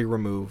very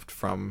removed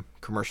from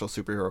commercial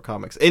superhero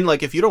comics, and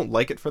like if you don't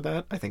like it for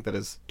that, I think that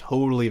is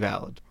totally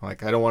valid.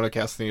 Like I don't want to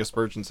cast any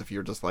aspersions if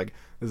you're just like,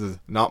 this is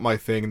not my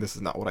thing, this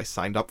is not what I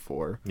signed up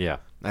for. Yeah,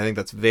 I think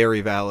that's very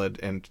valid,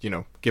 and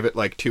give it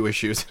like 2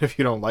 issues. If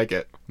you don't like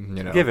it,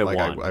 give it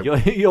like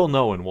 1. You'll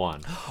know in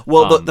 1.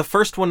 Well, the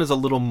first one is a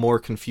little more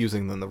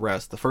confusing than the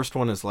rest. The first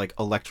one is like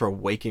Elektra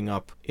waking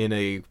up in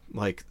a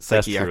like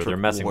psychiatric ward. They're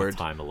messing with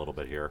time a little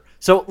bit here.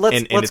 So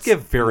let's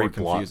give very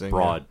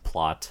broad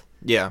plot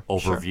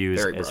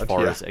overviews as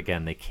far as,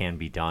 again, they can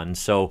be done.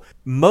 So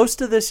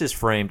most of this is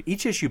framed,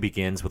 each issue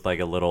begins with like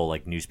a little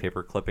like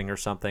newspaper clipping or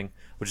something,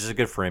 which is a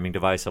good framing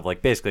device of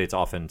like, basically it's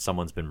often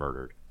someone's been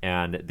murdered,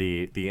 and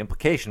the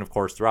implication of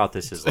course throughout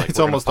this is like it's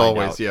almost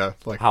always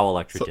like how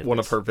Elektra did one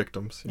this. Of her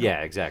victims.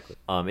 Yeah, exactly.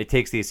 It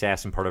takes the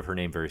assassin part of her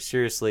name very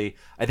seriously.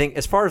 I think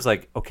as far as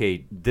like,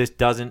 okay, this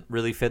doesn't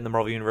really fit in the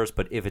Marvel universe,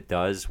 but if it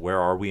does, where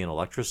are we in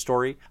Elektra's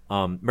story?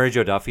 Mary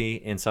Jo Duffy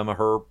in some of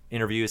her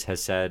interviews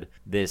has said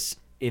this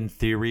in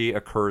theory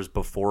occurs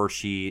before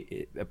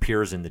she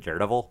appears in the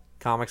Daredevil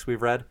comics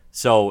we've read.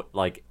 So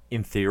like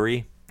in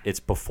theory it's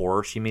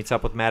before she meets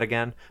up with Matt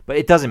again, but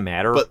it doesn't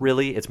matter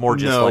really. It's more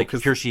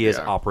just here she is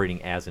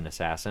operating as an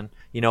assassin,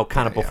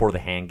 kind of before the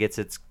hand gets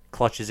its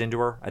clutches into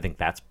her. I think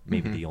that's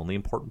maybe the only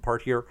important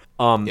part here.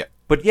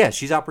 But yeah,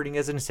 she's operating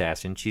as an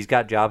assassin. She's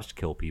got jobs to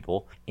kill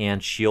people, and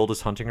S.H.I.E.L.D.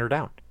 is hunting her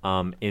down.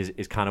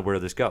 Is kind of where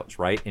this goes,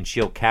 right? And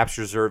S.H.I.E.L.D.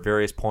 captures her at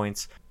various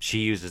points. She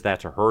uses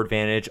that to her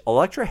advantage.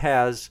 Elektra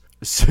has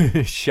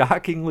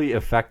shockingly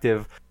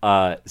effective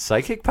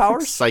psychic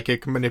powers,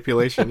 psychic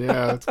manipulation.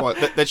 That's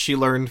what that she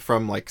learned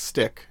from like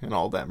Stick and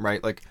all them,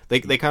 right? Like they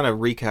kind of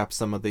recap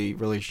some of the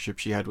relationship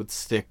she had with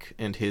Stick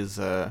and his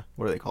what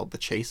are they called, the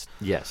Chase?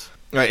 Yes.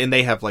 Right, and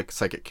they have like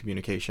psychic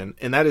communication,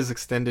 and that is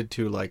extended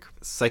to like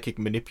psychic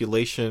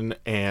manipulation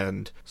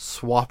and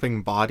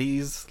swapping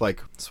bodies,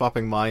 like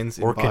swapping minds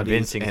in or bodies,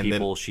 convincing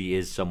people she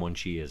is someone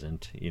she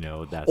isn't.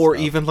 That or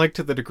stuff. Even like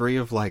to the degree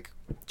of like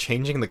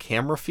changing the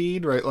camera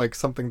feed, right? Like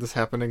something that's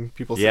happening,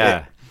 people say.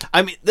 Yeah.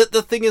 I mean,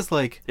 the thing is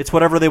like it's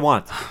whatever they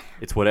want.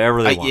 It's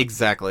whatever they want.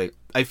 Exactly.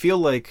 I feel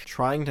like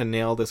trying to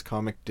nail this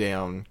comic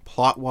down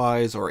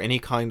plot-wise or any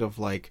kind of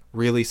like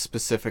really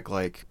specific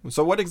like,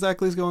 so what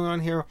exactly is going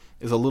on here,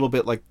 is a little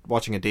bit like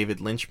watching a David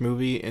Lynch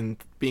movie and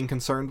being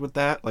concerned with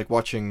that, like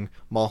watching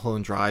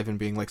Mulholland Drive and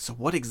being like, so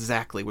what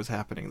exactly was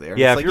happening there?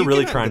 Yeah, if you're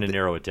really trying to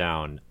narrow it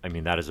down, I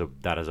mean that is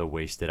a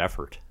wasted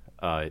effort.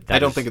 I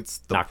don't think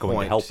it's not going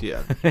to help.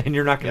 Yeah. And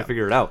you're not going to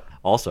figure it out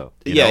also.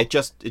 It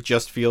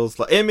just feels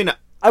like, I mean,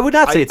 I would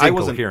not say it's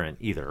incoherent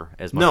either.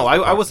 As much no,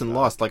 as I wasn't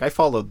lost. Like I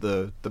followed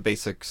the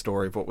basic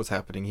story of what was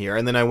happening here,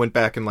 and then I went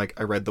back and like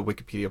I read the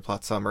Wikipedia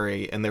plot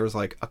summary, and there was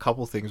like a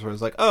couple things where I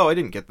was like, oh, I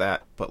didn't get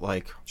that, but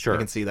like I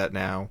can see that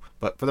now.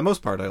 But for the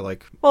most part, I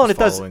like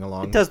following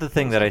along. It does the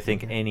thing that I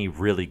think any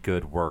really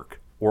good work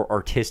or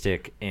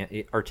artistic,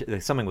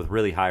 something with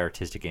really high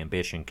artistic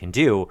ambition can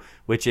do,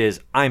 which is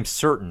I'm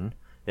certain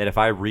that if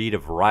I read a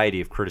variety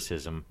of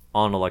criticism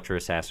on Electro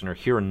Assassin or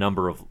hear a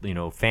number of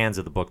fans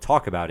of the book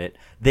talk about it,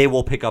 they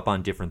will pick up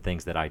on different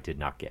things that I did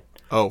not get.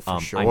 Oh,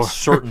 for sure. I'm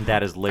certain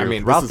that is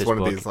layered throughout this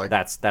book. These, like...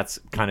 That's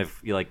kind of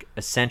like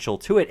essential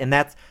to it, and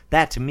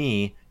that to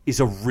me is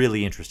a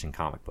really interesting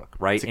comic book,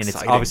 right? And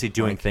it's obviously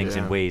doing things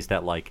in ways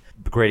that, like,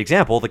 great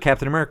example, the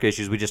Captain America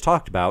issues we just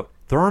talked about,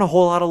 there aren't a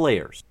whole lot of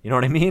layers. You know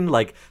what I mean?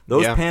 Like,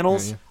 those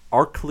panels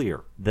are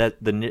clear.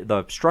 That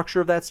the structure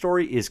of that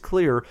story is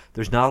clear.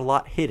 There's not a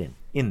lot hidden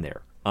in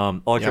there.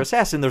 Electro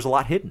Assassin, there's a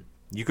lot hidden.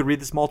 You could read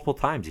this multiple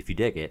times if you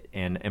dig it,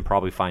 and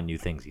probably find new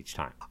things each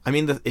time. I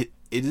mean, it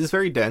is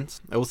very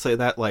dense. I will say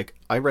that. Like,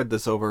 I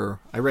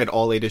read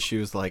all 8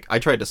 issues. Like, I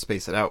tried to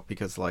space it out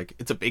because, like,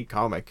 it's a big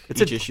comic.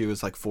 Each issue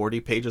is like 40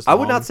 pages long. I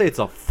would not say it's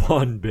a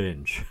fun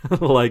binge.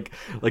 like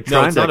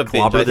trying to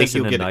clobber this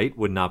in a night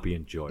would not be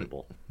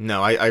enjoyable.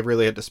 No, I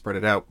really had to spread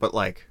it out. But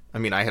like, I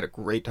mean, I had a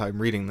great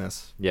time reading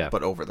this. Yeah.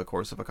 But over the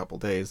course of a couple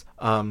days.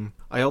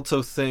 I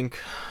also think,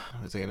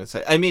 what was I going to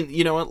say? I mean,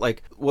 you know what?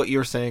 Like, what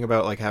you're saying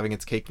about, like, having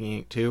its cake and eating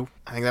it too,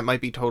 I think that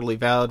might be totally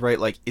valid, right?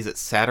 Like, is it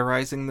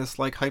satirizing this,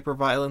 like,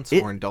 hyper-violence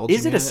or indulging in it?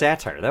 Is it a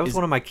satire? That was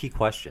one of my key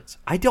questions.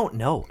 I don't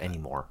know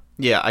anymore.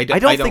 Yeah, I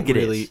don't think it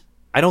is.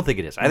 I don't think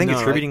it is. I think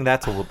attributing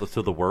that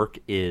to the work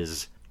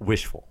is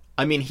wishful.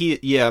 I mean,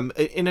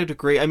 in a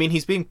degree, I mean,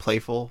 he's being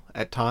playful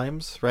at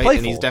times, right? Playful,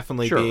 and he's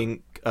definitely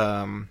being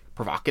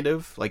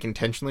provocative, like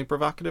intentionally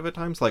provocative at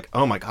times. Like,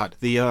 oh my god,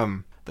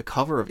 the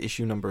cover of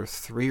issue number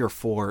 3 or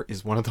 4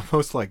 is one of the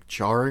most like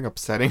jarring,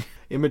 upsetting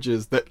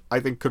images that I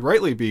think could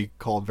rightly be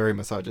called very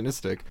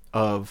misogynistic.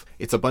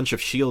 It's a bunch of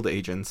S.H.I.E.L.D.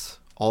 agents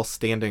all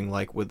standing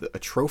like with a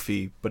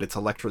trophy, but it's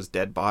Elektra's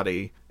dead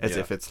body, as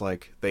if it's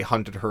like they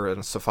hunted her in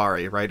a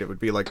safari, right? It would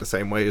be like the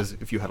same way as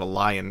if you had a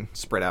lion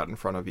spread out in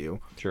front of you.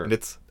 Sure.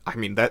 And I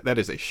mean, that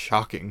is a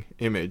shocking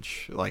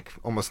image, like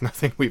almost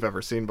nothing we've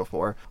ever seen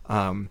before.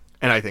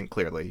 And I think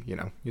clearly,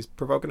 he's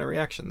provoking a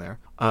reaction there.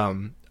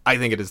 I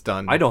think it is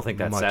done. I don't think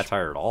that's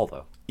satire at all,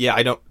 though. Yeah,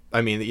 I don't.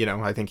 I mean,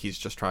 I think he's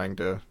just trying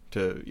to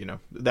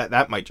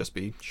that might just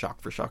be shock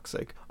for shock's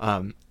sake.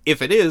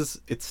 If it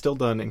is, it's still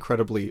done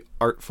incredibly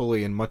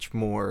artfully and much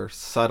more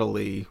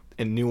subtly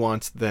and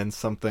nuanced than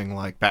something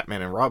like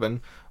Batman and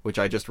Robin, which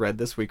I just read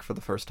this week for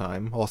the first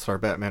time. All-Star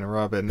Batman and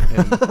Robin.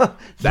 And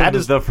that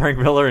is the Frank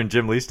Miller and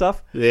Jim Lee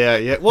stuff?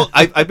 Yeah. Well,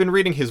 I've been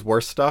reading his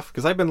worst stuff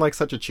because I've been like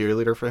such a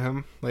cheerleader for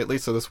him lately.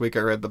 So this week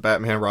I read the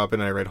Batman and Robin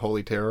and I read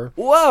Holy Terror.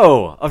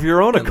 Whoa! Of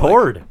your own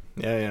accord.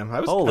 Yeah.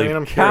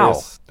 I'm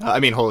cow. I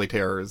mean, Holy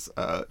Terror is,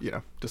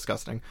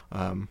 disgusting.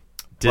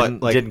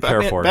 Didn't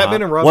care for it.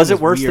 Batman and Robin was it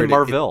worse than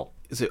Marvel?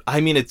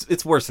 I mean,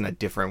 it's worse in a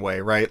different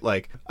way, right?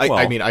 Like,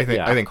 I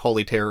think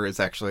Holy Terror is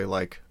actually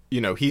like,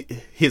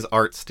 his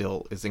art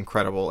still is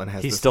incredible and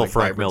has. He's this, still like,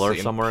 Frank Miller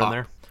somewhere in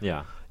there.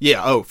 Yeah.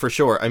 Yeah. Oh, for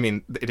sure. I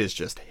mean, it is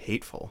just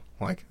hateful.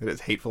 Like, it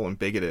is hateful and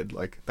bigoted.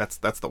 Like, that's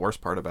the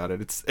worst part about it.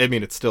 It's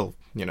still,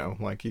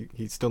 like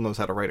he still knows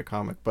how to write a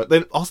comic. But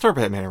then All-Star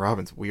Batman and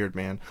Robin's weird,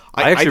 man.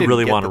 I actually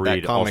really want to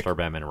read All-Star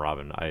Batman and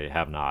Robin. I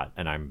have not,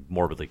 and I'm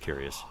morbidly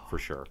curious for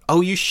sure.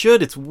 Oh, you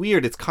should. It's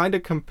weird. It's kind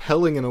of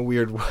compelling in a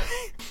weird way.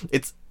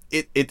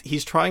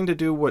 He's trying to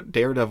do what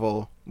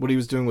he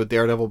was doing with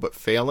Daredevil, but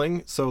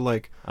failing. So,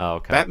 like,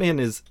 Batman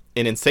is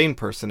an insane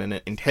person in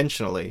it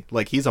intentionally.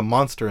 Like, he's a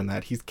monster in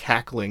that. He's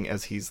cackling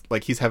as he's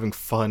having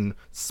fun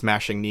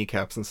smashing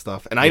kneecaps and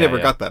stuff. And I never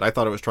got that. I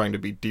thought it was trying to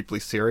be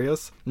deeply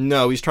serious.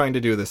 No, he's trying to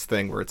do this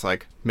thing where it's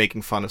like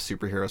making fun of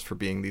superheroes for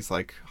being these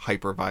like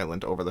hyper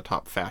violent, over the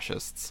top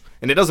fascists.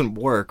 And it doesn't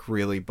work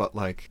really, but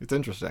like it's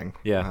interesting.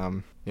 Yeah.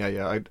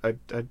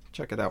 I'd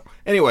check it out.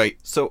 Anyway,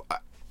 so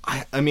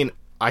I mean,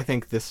 I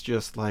think this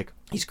just like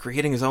he's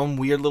creating his own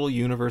weird little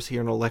universe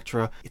here in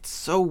Elektra. It's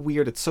so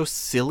weird. It's so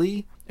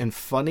silly and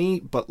funny,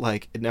 but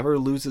like it never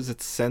loses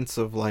its sense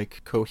of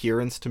like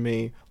coherence to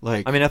me.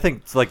 Like, I mean, I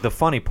think it's like the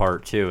funny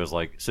part too is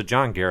like, so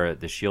John Garrett,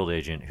 the S.H.I.E.L.D.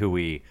 agent, who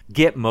we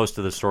get most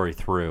of the story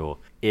through,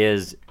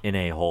 is an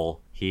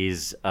a-hole.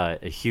 He's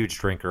a huge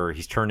drinker.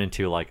 He's turned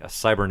into like a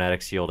cybernetic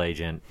S.H.I.E.L.D.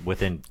 agent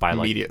by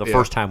like the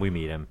first time we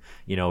meet him.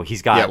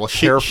 He's got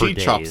hair for days.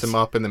 She chops him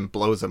up and then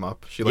blows him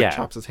up. She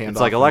chops his hand off.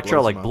 It's like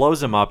Elektra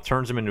blows him up,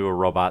 turns him into a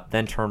robot,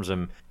 then turns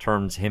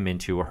him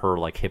into her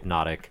like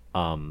hypnotic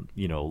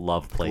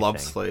love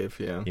slave.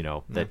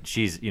 Yeah. That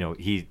she's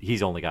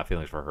he's only got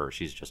feelings for her.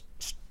 She's just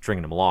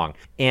stringing him along.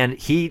 And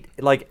he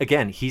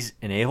he's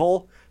an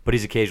a-hole, but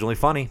he's occasionally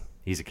funny.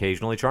 He's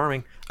occasionally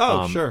charming.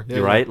 Oh, sure. Yeah,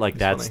 you're right. Like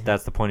that's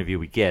the point of view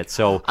we get.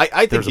 So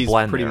I think he's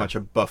pretty much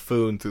a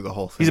buffoon through the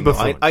whole thing. He's a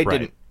buffoon.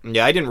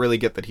 I didn't really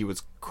get that he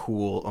was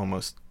cool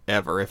almost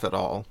ever, if at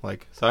all.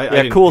 Like, so I yeah,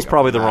 didn't cool is pick up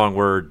probably on the that. wrong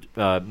word.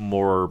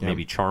 More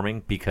maybe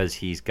charming, because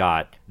he's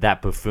got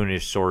that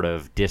buffoonish sort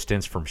of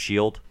distance from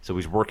Shield. So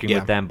he's working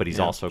with them, but he's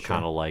also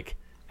kind of like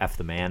F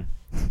the man,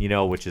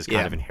 which is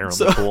kind of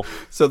inherently cool.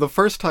 So the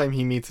first time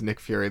he meets Nick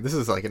Fury, this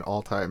is like an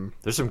all-time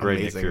There's some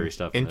great Nick Fury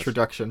stuff in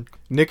introduction.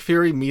 Nick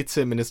Fury meets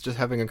him and is just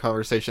having a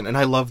conversation, and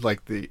I love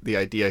like the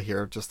idea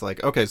here of just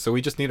like, okay, so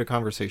we just need a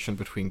conversation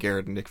between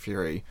Garrett and Nick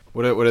Fury.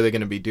 What are they going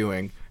to be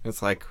doing? And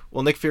it's like,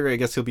 well, Nick Fury, I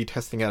guess he'll be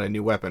testing out a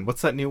new weapon.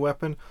 What's that new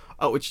weapon?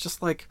 Oh, it's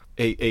just like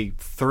a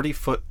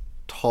 30-foot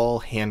tall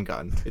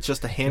handgun. It's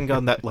just a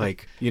handgun that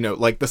like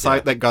the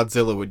size that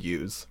Godzilla would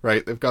use,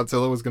 right? If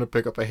Godzilla was going to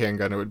pick up a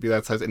handgun, it would be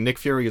that size, and Nick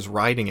Fury is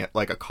riding it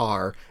like a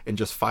car and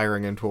just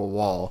firing into a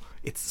wall.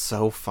 It's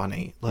so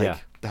funny.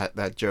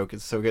 That joke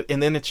is so good.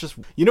 And then it's just,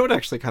 what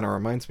actually kind of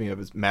reminds me of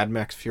is Mad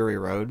Max Fury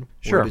Road.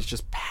 Sure. Where it's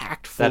just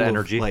packed full that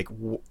energy. Of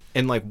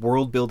like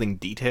world building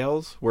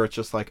details where it's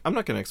just like, I'm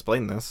not going to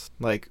explain this.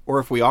 Like, or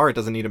if we are, it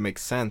doesn't need to make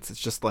sense. It's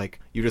just like,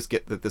 you just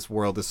get that this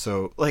world is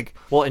so like,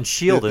 well, and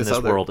Shield in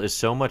this world is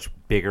so much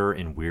bigger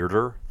and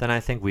weirder than I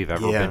think we've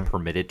ever been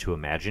permitted to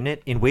imagine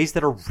it, in ways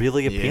that are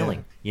really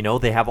appealing.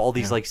 They have all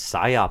these like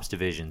psyops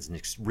divisions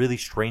and really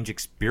strange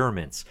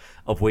experiments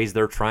of ways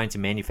they're trying to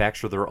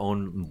manufacture their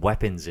own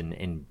weapons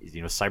and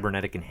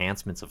cybernetic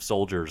enhancements of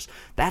soldiers.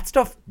 That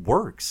stuff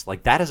works.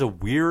 Like, that is a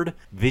weird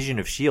vision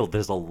of Shield that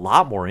is a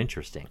lot more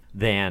interesting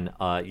than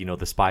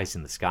the spies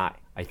in the sky,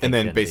 I think. And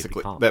then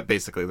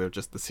basically they're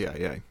just the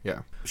CIA.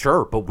 Yeah.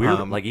 Sure, but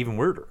weird, like even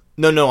weirder.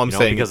 No, I'm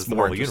saying it's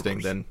more interesting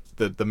than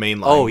the main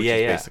line. Which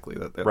is basically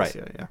that they're right, the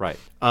CIA. Right.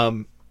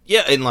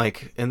 Yeah,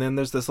 and then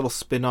there's this little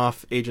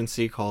spin-off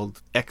agency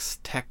called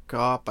X-Tech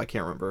Op. I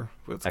can't remember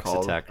what it's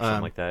called. X-Tech,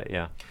 something like that,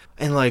 yeah.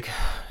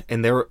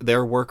 And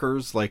their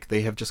workers, like,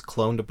 they have just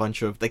cloned a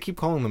bunch of, they keep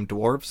calling them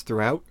dwarves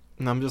throughout.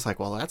 And I'm just like,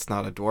 well, that's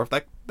not a dwarf.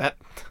 That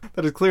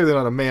is clearly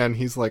not a man.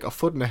 He's like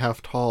 1.5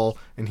 feet tall,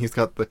 and he's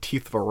got the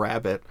teeth of a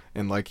rabbit,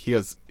 and like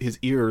his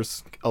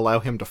ears allow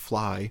him to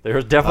fly.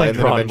 They're definitely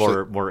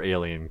drawn more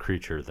alien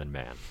creature than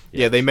man.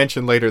 Yes. Yeah, they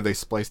mentioned later they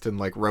spliced in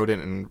like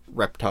rodent and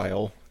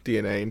reptile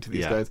DNA into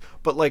these guys,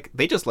 but like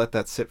they just let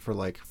that sit for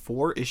like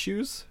 4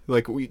 issues.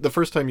 Like the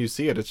first time you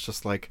see it, it's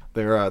just like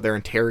they're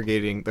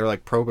interrogating, they're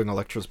like probing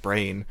Elektra's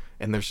brain,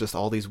 and there's just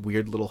all these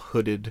weird little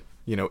hooded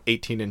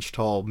 18-inch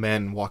tall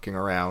men walking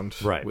around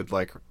with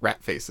like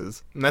rat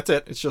faces, and that's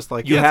it. It's just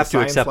like you have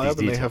to accept these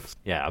details.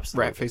 They have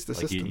absolutely rat-faced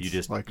assistants.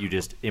 You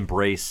just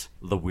embrace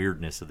the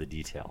weirdness of the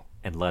detail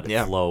and let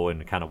it flow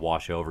and kind of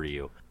wash over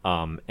you,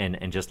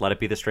 and just let it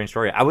be the strange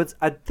story.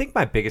 I think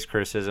my biggest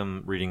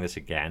criticism reading this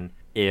again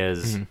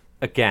is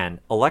again,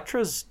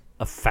 Elektra's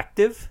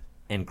effective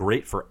and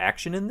great for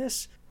action in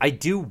this. I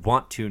do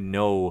want to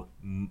know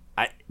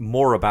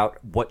more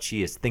about what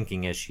she is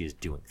thinking as she is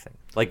doing things.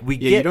 Like, we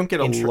get, you don't get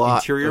a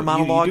lot interior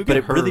monologue, but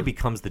it really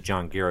becomes the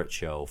John Garrett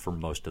show for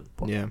most of the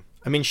book. Yeah.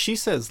 I mean, she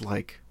says,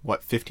 like,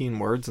 15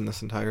 words in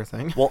this entire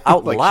thing? Well,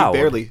 out like, loud. She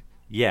barely...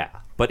 Yeah.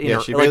 But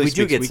we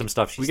do get some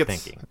stuff she's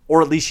thinking.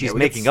 Or at least she's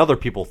making other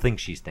people think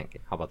she's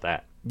thinking. How about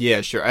that?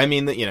 Yeah, sure. I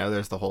mean,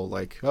 there's the whole,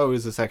 like, oh,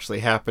 is this actually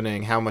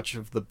happening? How much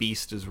of the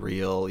beast is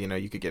real?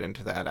 You could get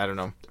into that. I don't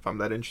know if I'm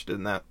that interested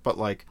in that. But,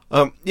 like,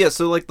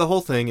 so, like, the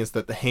whole thing is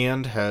that the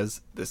Hand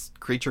has this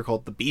creature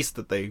called the Beast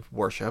that they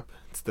worship.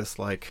 It's this,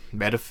 like,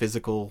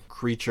 metaphysical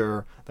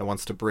creature that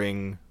wants to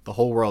bring the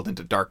whole world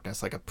into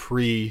darkness, like a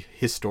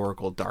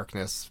prehistorical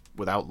darkness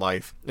without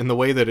life. And the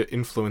way that it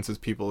influences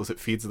people is it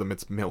feeds them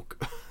its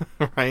milk,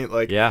 right?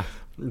 Like, yeah.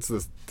 It's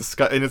this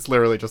and it's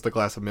literally just a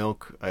glass of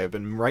milk. I have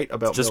been right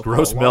about it's just milk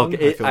gross milk.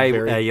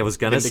 I was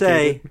gonna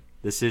say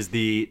this is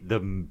the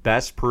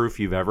best proof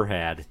you've ever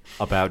had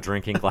about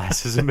drinking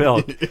glasses of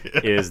milk.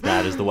 is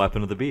the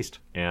weapon of the beast,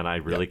 and I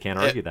really can't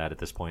argue that at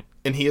this point.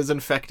 And he has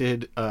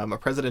infected a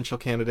presidential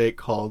candidate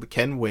called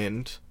Ken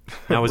Wind.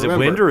 Now, is it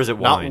wind or is it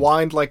wind? Not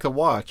wind like a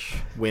watch,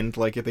 wind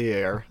like the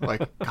air.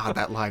 Like, God,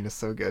 that line is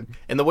so good.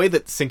 And the way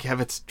that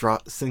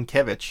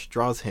Sienkiewicz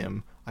draws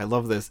him, I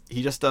love this.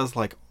 He just does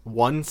like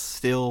one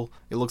still,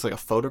 it looks like a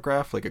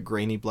photograph, like a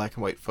grainy black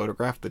and white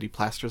photograph that he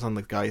plasters on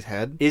the guy's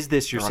head. Is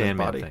this your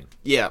Sandman thing?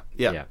 Yeah.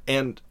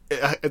 And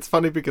it's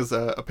funny because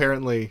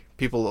apparently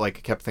people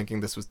like kept thinking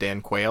this was Dan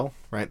Quayle,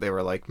 right? They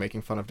were like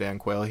making fun of Dan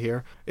Quayle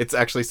here. It's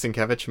actually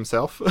Sienkiewicz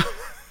himself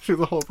through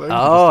the whole thing.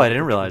 Oh, I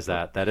didn't realize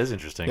that. That is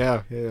interesting.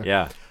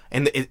 Yeah.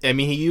 And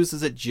he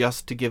uses it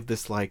just to give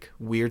this like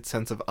weird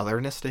sense of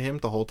otherness to him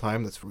the whole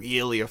time. That's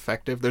really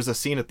effective. There's a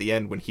scene at the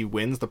end when he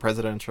wins the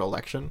presidential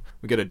election.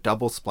 We get a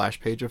double splash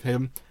page of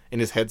him, and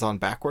his head's on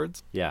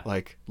backwards. Yeah.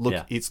 Like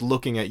it's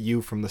looking at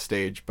you from the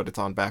stage, but it's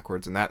on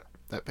backwards in that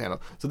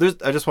panel. So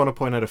I just want to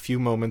point out a few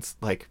moments,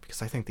 like,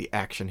 because I think the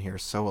action here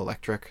is so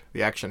electric.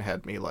 The action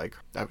had me like,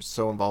 I was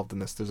so involved in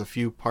this. There's a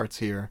few parts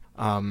here.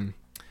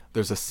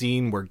 There's a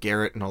scene where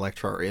Garrett and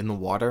Elektra are in the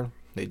water.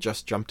 They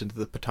just jumped into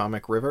the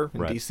Potomac River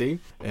in D.C.,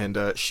 and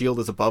S.H.I.E.L.D.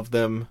 is above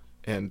them,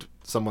 and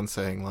someone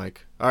saying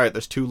like, all right,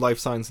 there's 2 life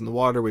signs in the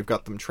water, we've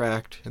got them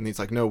tracked, and he's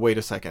like, no, wait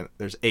a second,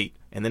 there's 8.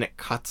 And then it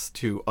cuts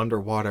to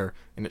underwater,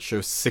 and it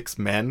shows 6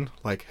 men,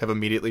 like, have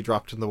immediately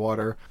dropped in the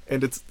water.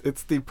 And it's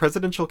the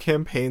presidential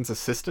campaign's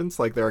assistants,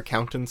 like, they're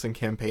accountants and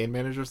campaign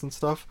managers and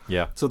stuff.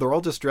 Yeah. So they're all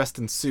just dressed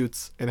in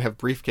suits and have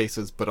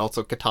briefcases, but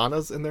also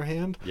katanas in their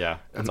hand. Yeah,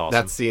 that's awesome.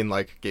 That scene,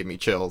 like, gave me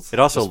chills. It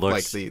also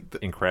looks like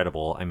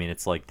incredible. I mean,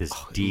 it's like this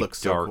deep,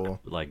 dark, cool.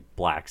 like,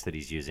 blacks that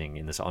he's using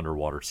in this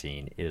underwater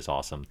scene. It is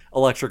awesome.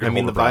 Electra can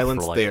the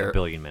violence for, like, there, a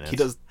billion minutes. He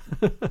does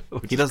cool.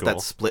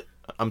 that split.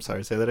 I'm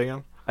sorry, say that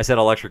again? I said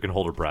Electra can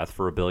hold her breath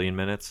for a billion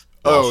minutes.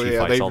 Oh, she yeah.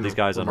 Fights all these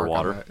guys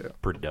underwater. That, yeah.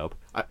 Pretty dope.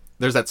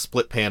 There's that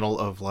split panel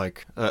of,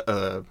 like,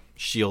 a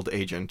SHIELD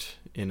agent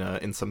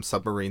in some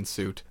submarine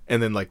suit.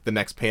 And then, like, the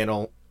next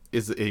panel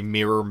is a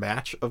mirror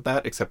match of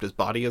that, except his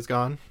body is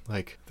gone.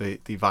 Like,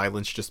 the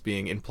violence just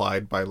being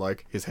implied by,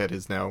 like, his head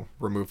is now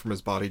removed from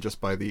his body just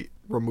by the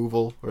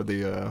removal or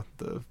the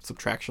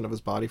subtraction of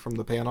his body from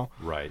the panel.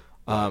 Right.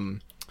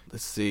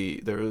 Let's see.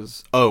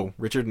 There's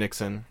Richard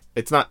Nixon.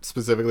 It's not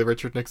specifically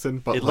Richard Nixon,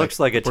 but it looks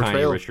like a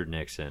tiny Richard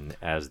Nixon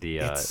as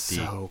the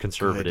so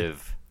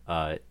conservative.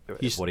 What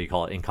do you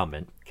call it?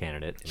 Incumbent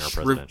candidate in our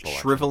presidential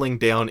election. Shriveling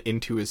down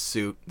into his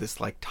suit,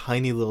 this like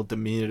tiny little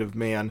diminutive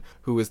man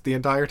who is the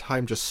entire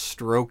time just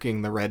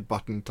stroking the red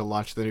button to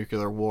launch the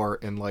nuclear war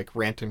and like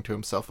ranting to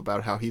himself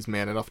about how he's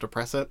man enough to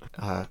press it.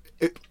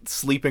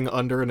 Sleeping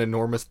under an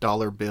enormous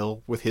dollar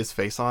bill with his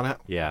face on it.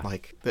 Yeah,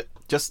 like that.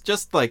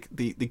 Just like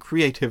the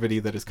creativity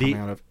that is coming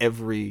out of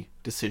every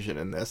decision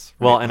in this.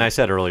 Right? Well, and I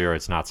said earlier,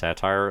 it's not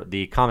satire.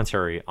 The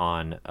commentary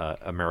on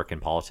American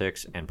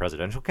politics and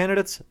presidential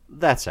candidates,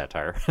 that's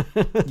satire.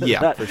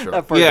 Yeah, for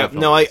sure. Yeah,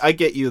 no, I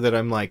get you that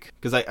I'm like,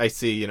 because I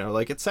see, you know,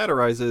 like it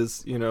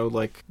satirizes, you know,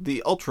 like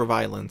the ultra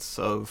violence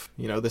of,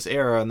 you know, this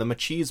era and the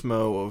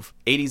machismo of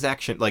 80s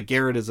action. Like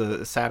Garrett is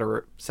a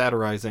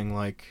satirizing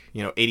like,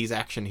 you know, 80s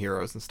action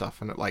heroes and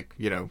stuff, and like,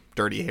 you know,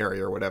 Dirty Harry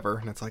or whatever.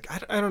 And it's like,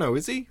 I don't know,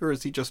 is he or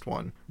is he just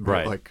one?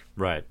 Right. Like,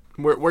 right.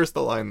 Where's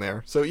the line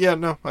there? So yeah,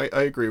 no, I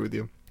agree with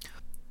you.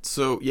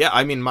 So yeah,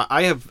 I mean,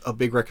 I have a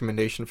big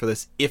recommendation for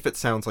this if it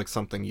sounds like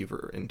something you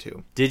were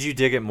into. Did you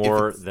dig it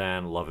more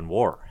than Love and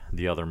War,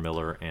 the other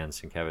Miller and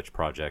Sienkiewicz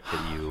project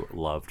that you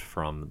loved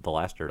from the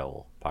last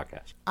Daredevil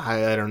podcast?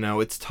 I don't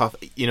know. It's tough.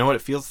 You know what?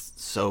 It feels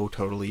so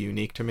totally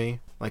unique to me.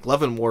 Like,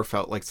 Love and War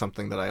felt like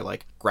something that I,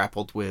 like,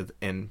 grappled with,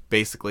 and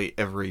basically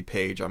every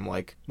page I'm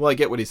like, well, I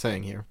get what he's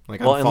saying here.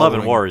 Like, well, and Love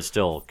and War is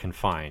still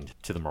confined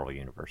to the Marvel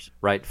Universe,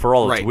 right? For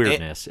all its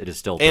weirdness, it is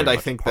still very and much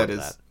I think part that of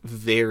is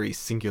very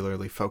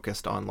singularly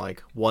focused on,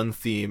 like, one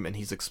theme, and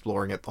he's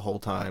exploring it the whole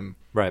time.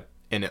 Right.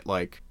 And it,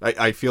 like,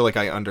 I feel like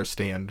I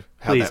understand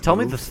how Please, that tell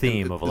me moves. the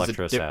theme of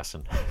Elektra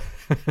Assassin.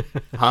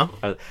 Huh?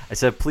 I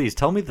said, please,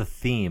 tell me the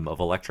theme of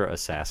Elektra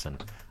Assassin.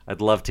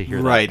 I'd love to hear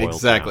that. Right,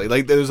 exactly.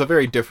 Like, there's a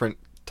very different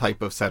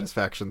type of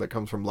satisfaction that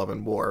comes from Love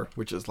and War,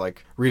 which is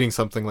like reading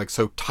something like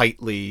so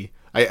tightly.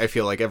 I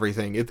feel like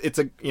everything it's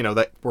a, you know,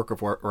 that work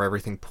of art where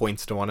everything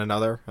points to one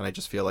another, and I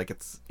just feel like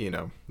it's, you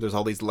know, there's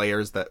all these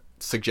layers that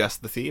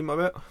suggest the theme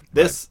of it.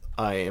 This,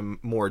 right. I am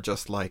more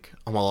just like,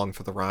 I'm along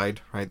for the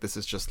ride, right? This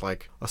is just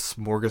like a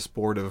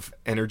smorgasbord of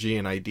energy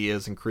and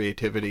ideas and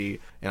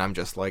creativity, and I'm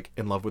just like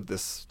in love with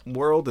this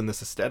world and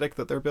this aesthetic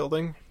that they're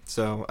building.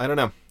 So I don't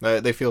know,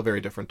 they feel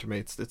very different to me.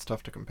 It's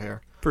tough to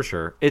compare. For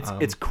sure.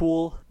 It's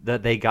cool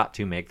that they got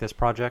to make this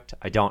project.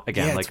 I don't,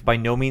 again, like, by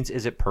no means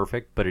is it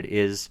perfect, but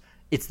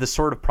it's the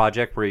sort of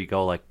project where you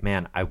go like,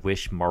 man, I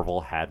wish Marvel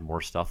had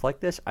more stuff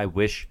like this. I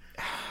wish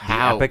the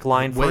Epic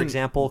line, for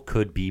example,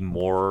 could be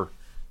more,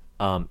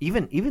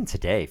 even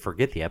today,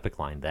 forget the Epic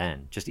line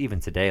then, just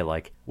even today,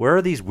 like, where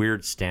are these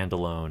weird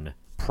standalone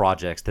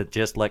projects that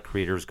just let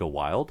creators go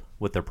wild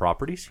with their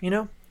properties, you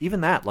know?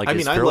 Even that, like,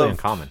 is fairly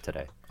uncommon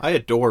today. I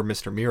adore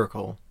Mr.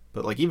 Miracle.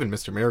 But, like, even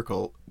Mr.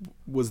 Miracle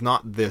was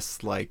not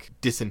this, like,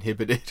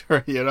 disinhibited,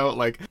 or, you know,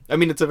 like, I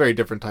mean, it's a very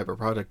different type of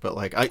product, but,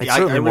 like, it's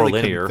certainly more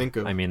linear.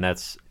 I mean,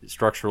 that's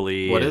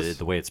structurally,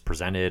 the way it's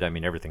presented, I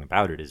mean, everything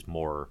about it is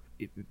more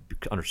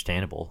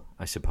understandable,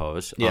 I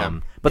suppose. Yeah.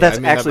 But that's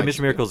actually, Mr.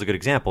 Miracle is a good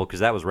example,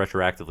 because that was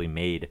retroactively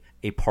made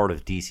a part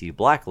of DC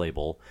Black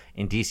Label,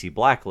 and DC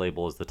Black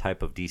Label is the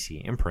type of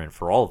DC imprint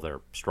for all of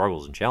their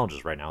struggles and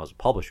challenges right now as a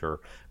publisher,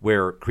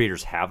 where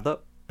creators have the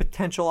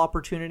potential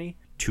opportunity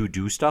to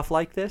do stuff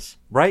like this,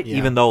 right? Yeah.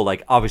 Even though,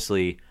 like,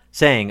 obviously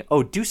saying,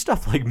 oh, do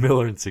stuff like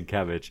Miller and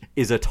Sienkiewicz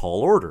is a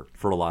tall order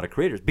for a lot of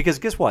creators. Because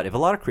guess what? If a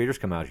lot of creators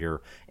come out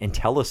here and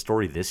tell a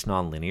story this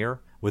nonlinear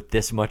with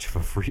this much of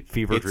a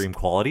fever dream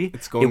quality,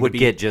 it would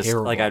get just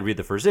terrible. Like, I'd read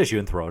the first issue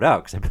and throw it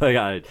out because I'd be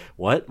like,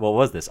 what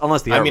was this?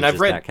 Unless the art was just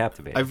that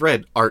captivating. I've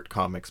read art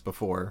comics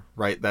before,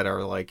 right, that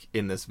are like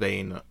in this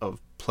vein of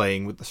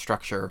playing with the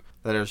structure,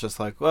 that is just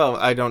like, well,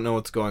 I don't know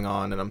what's going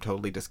on and I'm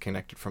totally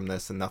disconnected from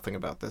this and nothing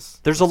about this.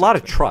 There's a lot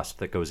of trust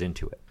that goes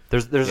into it.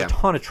 There's a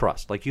ton of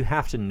trust. Like, you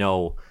have to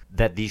know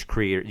that these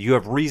creators, you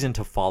have reason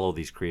to follow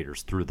these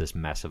creators through this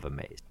mess of a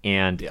maze.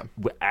 And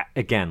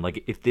again,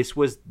 like, if this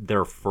was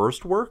their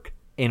first work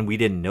and we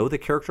didn't know the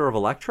character of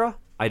Elektra,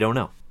 I don't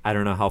know. I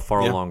don't know how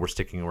far along we're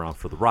sticking around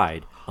for the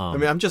ride. I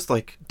mean, I'm just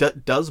like,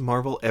 does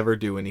Marvel ever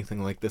do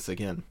anything like this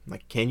again?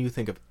 Like, can you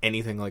think of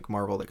anything like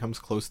Marvel that comes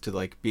close to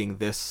like being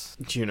this,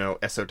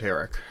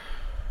 esoteric?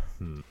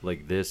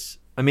 Like this.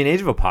 I mean,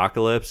 Age of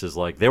Apocalypse is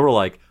like, they were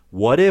like,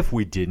 what if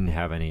we didn't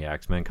have any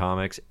X-Men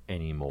comics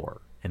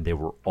anymore? And they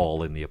were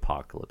all in the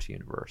Apocalypse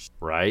universe,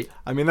 right?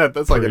 I mean,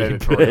 that's like an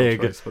editorial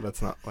choice, but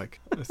that's not like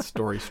a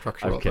story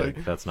structural thing.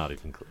 Thing. That's not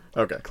even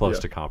close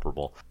to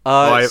comparable.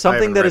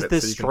 Something that is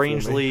this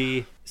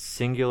strangely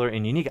singular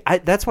and unique.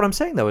 That's what I'm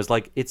saying, though, is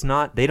like, it's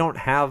not, they don't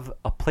have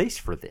a place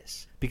for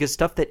this. Because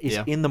stuff that is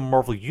in the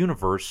Marvel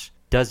universe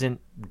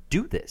doesn't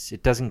do this.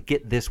 It doesn't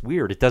get this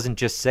weird. It doesn't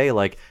just say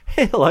like,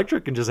 hey,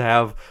 Elektra can just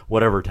have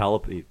whatever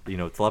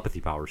telepathy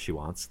powers she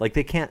wants. Like,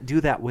 they can't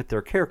do that with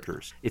their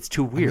characters. It's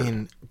too weird. I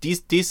mean,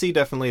 DC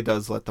definitely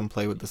does let them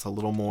play with this a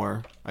little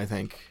more, I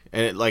think.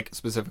 And it, like,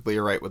 specifically,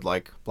 you're right with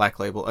like Black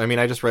Label. I mean,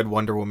 I just read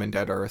Wonder Woman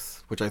Dead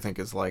Earth, which I think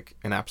is like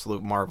an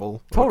absolute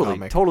marvel.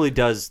 Totally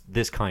does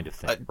this kind of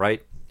thing,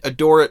 right?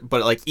 Adore it,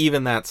 but like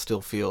even that still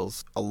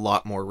feels a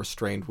lot more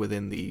restrained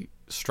within the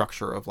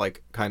structure of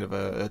like kind of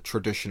a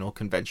traditional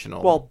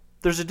conventional. Well,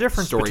 there's a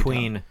difference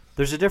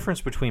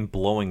between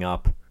blowing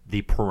up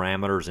the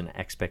parameters and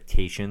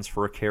expectations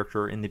for a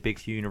character in the big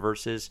two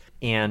universes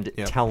and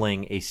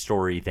telling a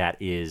story that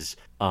is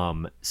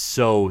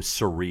so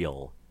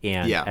surreal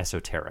and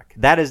esoteric.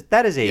 That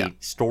is a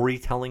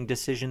storytelling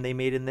decision they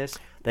made in this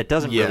that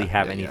doesn't really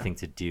have anything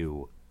to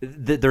do.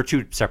 They're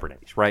two separate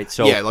entities, right?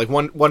 So like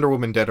Wonder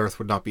Woman Dead Earth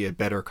would not be a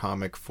better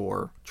comic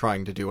for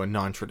trying to do a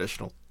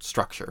non-traditional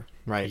structure,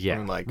 right? Yeah. I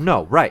mean, like,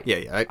 no, right.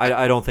 Yeah.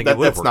 I don't think it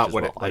would have worked as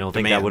well. It, like, I don't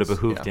think that would have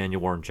behooved Daniel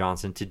Warren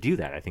Johnson to do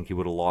that. I think he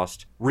would have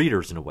lost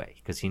readers in a way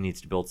because he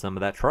needs to build some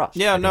of that trust.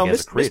 Yeah, no,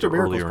 Mr.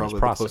 Miracle is probably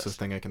the closest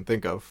thing I can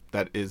think of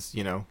that is,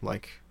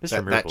 like,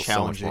 Mr. Miracle's that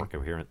challenging. So much more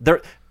coherent.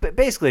 But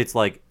basically, it's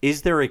like,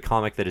 is there a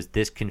comic that is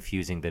this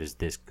confusing that is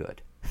this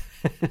good?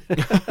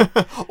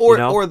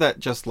 or that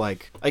just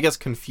like, I guess,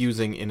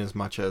 confusing in as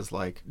much as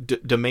like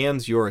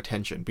demands your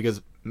attention,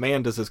 because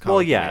man, does this comic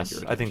well,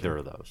 yes, I think there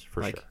are those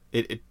for like, sure.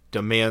 It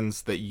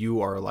demands that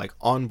you are like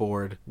on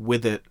board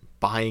with it,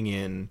 buying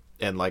in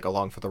and like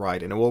along for the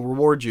ride, and it will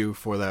reward you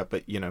for that,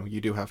 but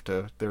you do have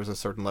to, there's a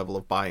certain level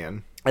of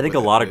buy-in. I think a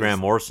lot of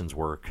Grant Morrison's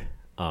work,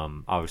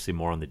 obviously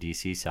more on the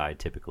DC side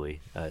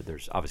typically,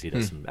 there's obviously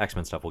does some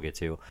X-Men stuff we'll get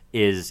to,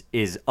 is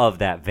of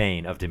that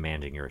vein of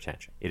demanding your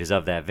attention. It is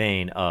of that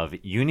vein of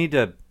you need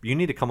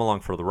to come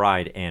along for the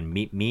ride and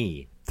meet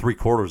me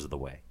 3/4 of the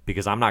way,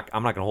 because I'm not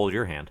going to hold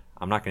your hand.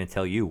 I'm not going to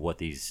tell you what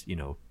these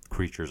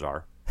creatures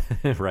are.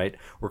 Right?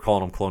 We're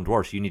calling them clone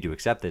dwarfs. You need to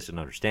accept this and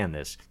understand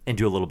this and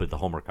do a little bit of the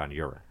homework on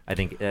your end. I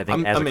think as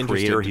a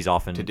creator, he's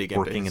often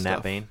working in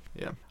that vein.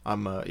 Yeah.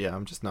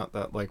 I'm just not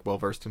that like well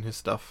versed in his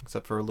stuff,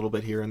 except for a little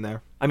bit here and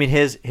there. I mean,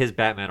 his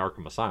Batman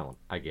Arkham Asylum,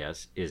 I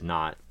guess,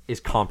 is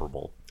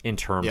comparable in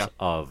terms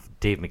of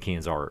Dave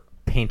McKean's art,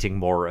 painting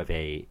more of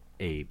a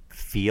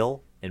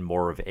feel and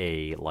more of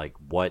a like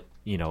what,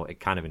 a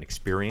kind of an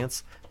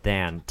experience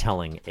than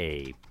telling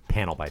a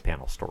panel by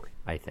panel story,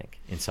 I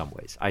think, in some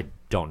ways. I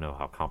don't know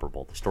how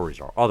comparable the stories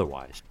are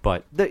otherwise,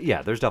 but there's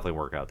definitely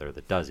work out there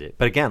that does it.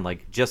 But again,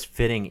 like, just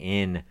fitting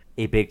in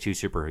a big two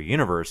superhero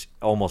universe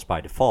almost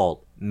by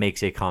default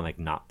makes a comic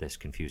not this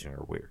confusing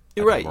or weird.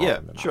 You're right,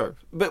 yeah, sure.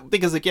 But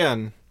because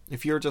again,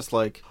 if you're just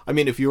like, I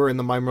mean, if you were in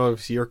the My Marvel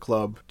Year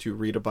Club to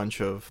read a bunch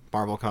of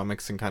Marvel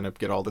comics and kind of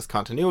get all this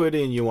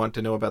continuity, and you want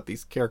to know about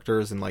these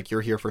characters, and like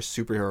you're here for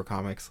superhero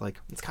comics, like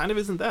it kind of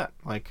isn't that.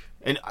 Like,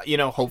 and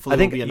hopefully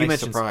it'll be a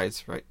nice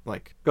surprise, right?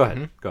 Like, go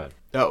ahead.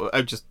 Oh,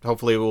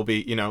 hopefully it will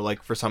be,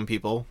 like for some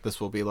people, this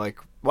will be like,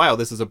 wow,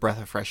 this is a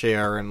breath of fresh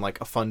air and like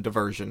a fun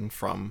diversion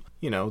from,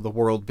 the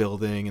world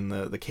building and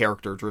the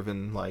character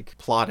driven like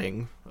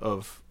plotting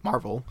of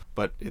Marvel.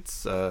 But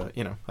it's, I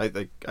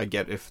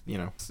get if,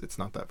 it's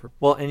not that.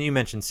 Well, and you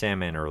mentioned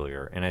Sandman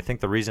earlier, and I think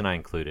the reason I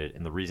include it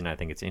and the reason I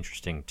think it's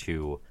interesting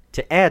to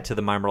add to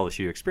the My Marvelous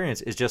You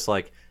experience is just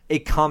like a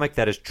comic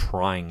that is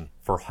trying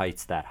for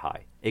heights that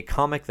high. A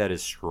comic that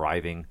is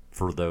striving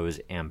for those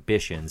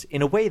ambitions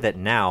in a way that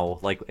now,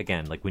 like,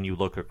 again, like when you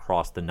look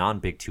across the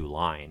non-Big Two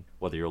line,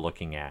 whether you're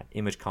looking at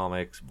Image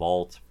Comics,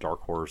 Vault,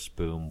 Dark Horse,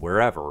 Boom,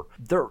 wherever,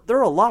 there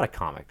are a lot of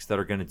comics that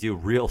are going to do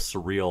real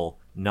surreal,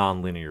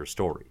 non-linear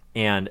story.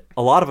 And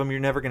a lot of them you're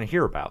never going to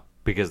hear about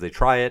because they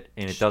try it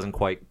and it doesn't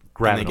quite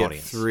grab an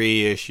audience.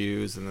 3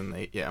 issues and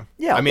then yeah.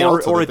 I mean,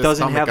 or it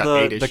doesn't have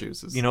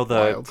the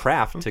wild.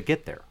 craft to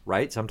get there,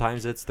 right?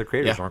 Sometimes it's the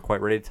creators aren't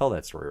quite ready to tell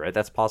that story, right?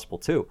 That's possible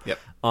too. Yep.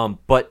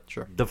 But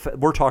sure.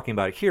 We're talking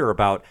about here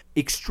about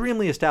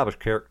extremely established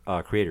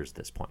creators at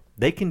this point.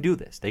 They can do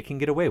this. They can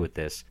get away with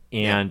this,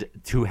 and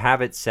to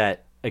have it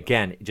set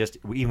again, just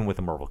even with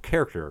a Marvel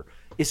character,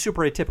 is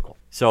super atypical.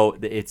 So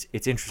it's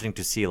interesting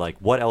to see like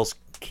what else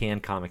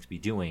can comics be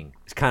doing.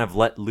 It's kind of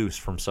let loose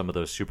from some of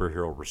those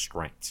superhero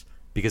restraints.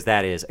 Because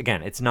that is,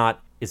 again, it's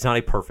not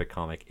a perfect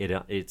comic.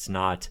 It's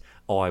not,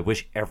 I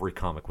wish every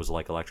comic was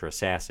like Elektra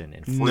Assassin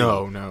and free.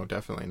 No,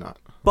 definitely not.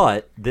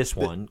 But this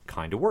one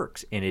kind of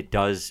works, and it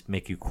does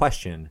make you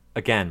question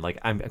again, like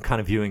I'm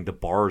kind of viewing the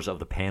bars of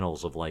the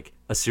panels of like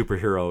a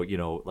superhero, you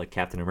know, like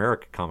Captain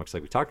America comics,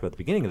 like we talked about at the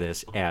beginning of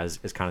this, as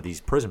kind of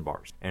these prison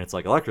bars, and it's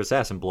like Electro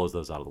Assassin blows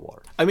those out of the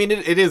water. I mean,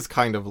 it is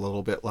kind of a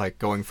little bit like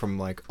going from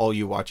like all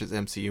you watch is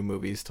MCU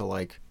movies to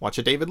like watch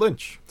a David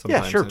Lynch.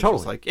 Sometimes. Yeah, sure,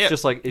 totally.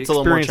 It's a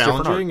little more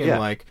challenging,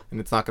 and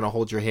it's not going to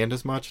hold your hand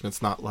as much, and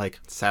it's not like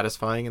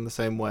satisfying in the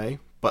same way.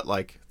 But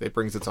like it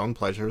brings its own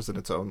pleasures and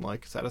its own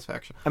like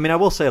satisfaction. I mean, I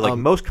will say like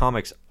most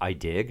comics I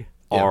dig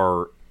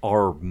are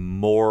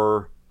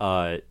more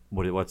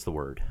what's the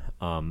word?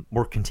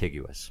 More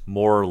contiguous,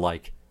 more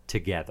like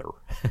together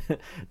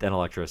than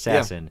Electro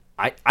Assassin.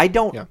 Yeah. I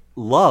don't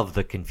love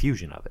the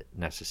confusion of it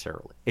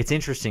necessarily. It's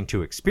interesting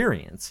to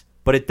experience,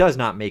 but it does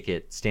not make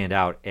it stand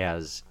out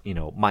as, you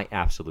know, my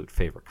absolute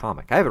favorite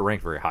comic. I have it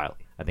ranked very highly.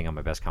 I think on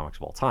my best comics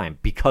of all time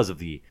because of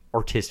the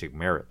artistic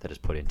merit that is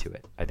put into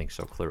it. I think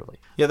so clearly.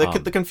 Yeah,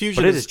 the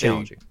confusion but it is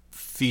challenging. A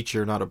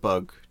feature, not a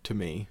bug to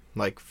me.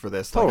 Like for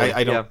this, totally.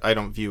 Like, I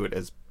don't view it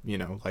as, you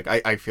know, like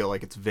I feel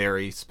like it's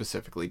very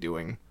specifically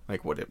doing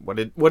like what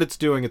it's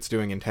doing. It's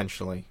doing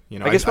intentionally. You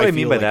know, I guess what I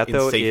mean by like that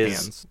though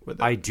is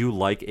I do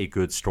like a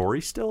good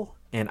story still,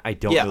 and I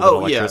don't know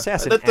that Electro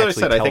Assassin that's what I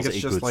said. tells I think it's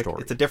just like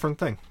story. It's a different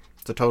thing.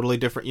 It's a totally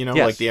different, you know,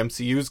 like the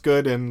MCU's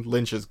good and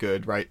Lynch is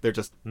good, right? They're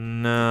just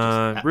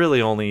really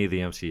only the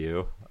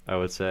MCU, I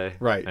would say.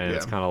 Right. And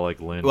it's kind of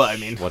like Lynch. Well, I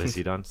mean, what has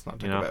he done? Let's not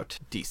talk about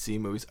DC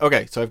movies.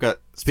 Okay, so I've got.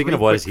 Speaking of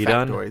what has he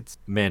done, factoids.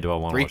 Man, do I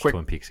want to watch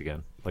Twin Peaks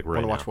again? Like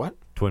right now. Want to watch what?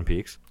 Twin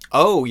Peaks.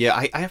 Oh yeah,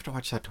 I have to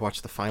watch that to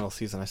watch the final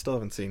season. I still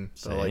haven't seen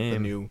the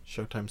new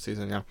Showtime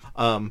season.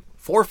 Yeah.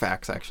 4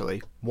 facts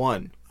actually.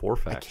 1. 4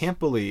 facts. I can't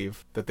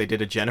believe that they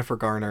did a Jennifer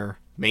Garner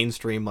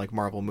mainstream like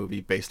Marvel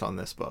movie based on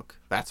this book.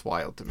 That's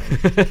wild to me.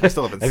 I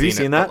still haven't Have you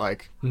seen that? But,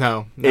 like,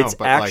 no. It's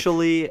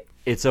actually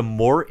it's a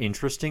more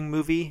interesting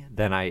movie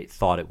than I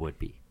thought it would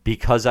be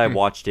because I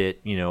watched it,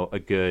 you know, a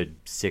good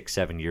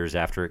 6-7 years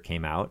after it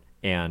came out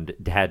and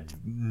had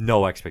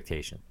no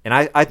expectation. And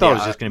I thought it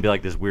was just going to be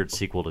like this weird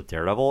sequel to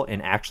Daredevil,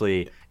 and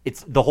actually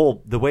it's the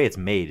way it's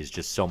made is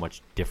just so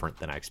much different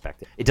than I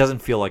expected. It doesn't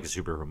feel like a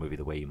superhero movie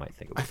the way you might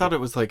think it would. I thought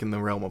it was like in the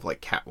realm of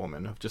like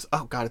Catwoman of just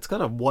it's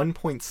got a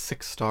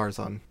 1.6 stars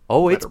on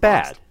it's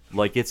bad.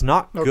 Like, it's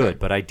not good,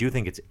 but I do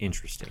think it's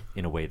interesting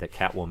in a way that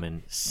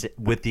Catwoman,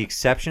 with the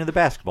exception of the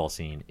basketball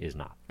scene, is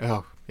not.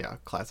 Oh, yeah,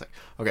 classic.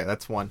 Okay,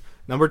 that's 1.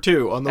 Number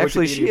 2, on the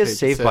actually, Wikipedia she is page,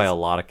 saved by a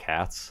lot of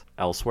cats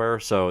elsewhere,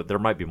 so there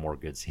might be more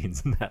good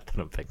scenes in that than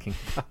I'm thinking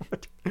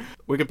about.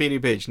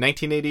 Wikipedia page,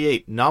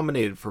 1988,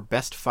 nominated for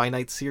Best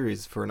Finite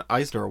Series for an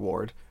Eisner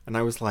Award. And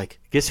I was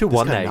like, guess who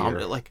won that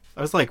year? Like,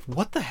 I was like,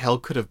 what the hell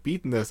could have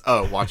beaten this?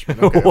 Oh, Watchmen.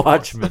 Okay,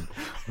 Watchmen.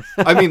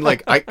 I mean,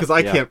 like, I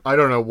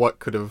don't know what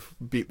could have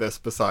beat this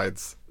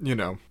besides, you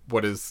know,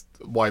 what is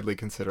widely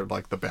considered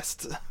like the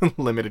best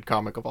limited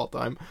comic of all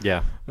time.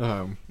 Yeah.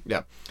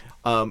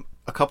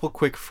 A couple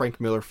quick Frank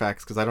Miller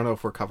facts, because I don't know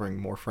if we're covering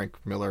more Frank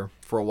Miller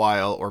for a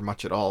while or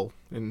much at all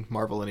in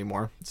Marvel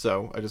anymore.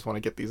 So I just want to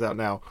get these out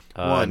now.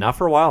 Not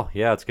for a while.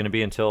 Yeah, it's going to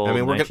be until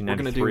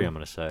 1993, I'm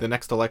going to say. The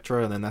next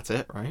Elektra, and then that's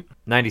it, right?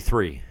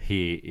 93,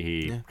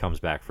 he comes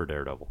back for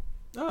Daredevil.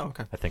 Oh,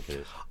 okay. I think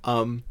it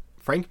is.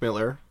 Frank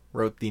Miller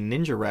wrote the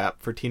ninja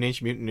rap for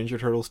Teenage Mutant Ninja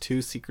Turtles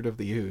 2 Secret of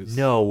the Ooze.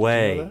 No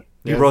way.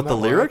 You wrote the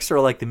lyrics or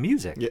like the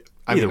music? Yeah.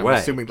 Either way. I'm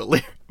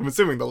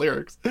assuming the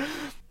lyrics.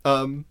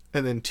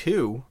 And then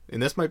 2,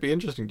 and this might be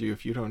interesting to you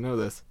if you don't know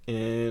this,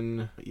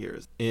 I'm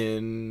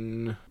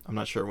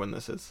not sure when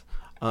this is.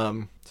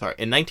 In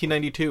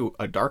 1992,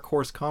 a Dark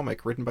Horse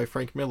comic written by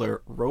Frank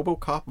Miller,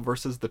 RoboCop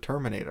versus the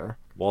Terminator.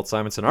 Walt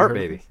Simonson art,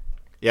 baby.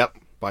 Yep,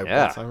 by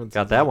Walt Simonson.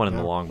 Got that one in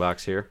the long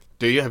box here.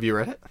 Do you? Have you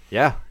read it?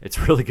 Yeah, it's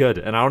really good,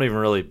 and I don't even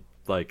really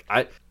like.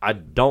 I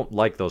don't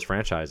like those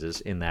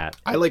franchises in that.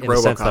 I like in RoboCop.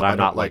 The sense that I'm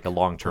not like a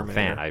long-term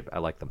fan. I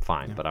like them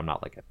fine, but I'm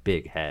not like a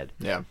big head.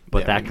 Yeah.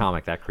 But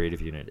comic, that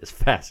creative unit is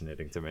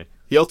fascinating to me.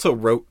 He also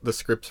wrote the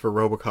scripts for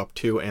RoboCop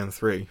 2 and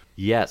 3.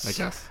 Yes,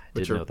 I guess,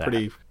 which are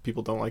pretty.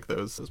 People don't like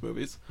those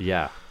movies.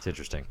 Yeah, it's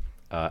interesting.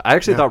 I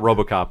actually thought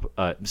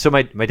RoboCop. So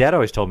my dad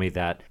always told me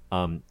that.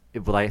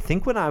 But I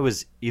think when I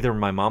was either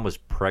my mom was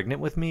pregnant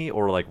with me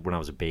or like when I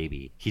was a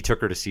baby, he took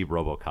her to see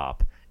RoboCop,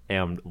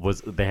 and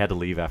they had to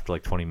leave after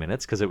like 20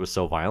 minutes because it was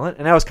so violent.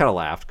 And I was kind of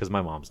laughed because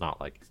my mom's not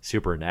like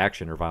super into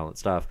action or violent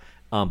stuff.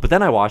 But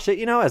then I watched it,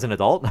 as an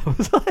adult, and I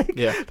was like,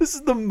 this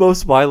is the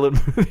most violent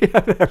movie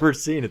I've ever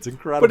seen. It's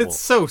incredible. But it's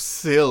so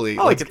silly.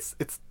 Oh, like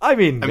it's I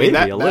mean, maybe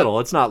a little.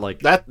 It's not like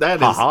that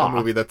is a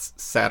movie that's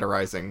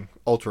satirizing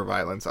ultra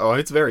violence. Oh,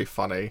 it's very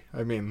funny.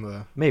 I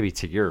mean, maybe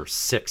to your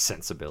sick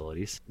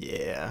sensibilities.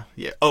 Yeah.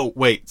 Oh,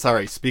 wait,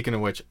 sorry. Speaking of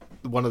which,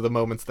 one of the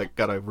moments that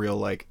got a real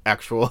like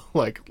actual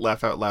like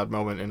laugh out loud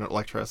moment in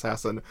Electro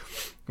Assassin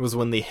was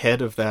when the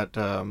head of that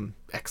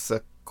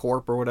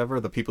Exacorp or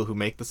whatever, the people who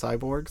make the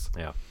cyborgs.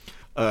 Yeah.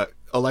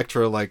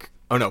 Elektra,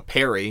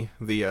 Perry,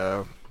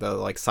 the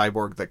like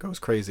cyborg that goes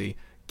crazy,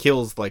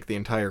 kills like the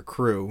entire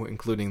crew,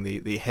 including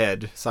the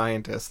head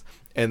scientist,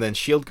 And then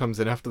S.H.I.E.L.D. comes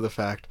in after the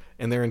fact,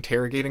 and they're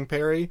interrogating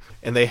Perry,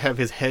 and they have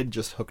his head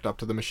just hooked up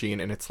to the machine,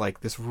 and it's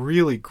like this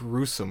really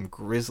gruesome,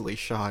 grisly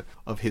shot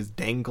of his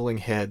dangling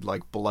head,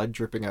 like blood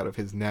dripping out of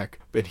his neck.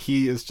 But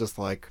he is just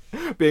like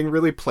being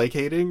really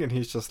placating, and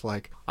he's just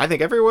like, I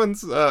think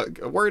everyone's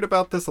worried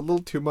about this a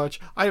little too much.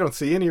 I don't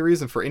see any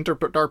reason for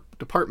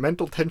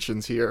interdepartmental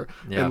tensions here.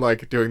 Yeah. And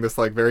like doing this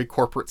like very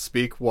corporate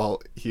speak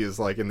while he is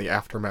like in the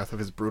aftermath of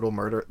his brutal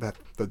murder. That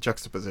the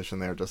juxtaposition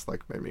there just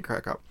like made me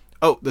crack up.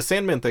 Oh, the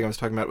Sandman thing I was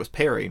talking about was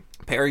Perry.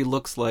 Perry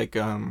looks like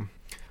one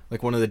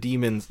of the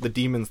demons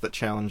that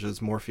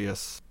challenges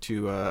Morpheus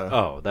to.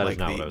 That is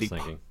not what I was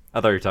thinking. I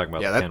thought you were talking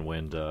about the Ken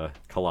Wind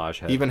collage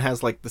head. He even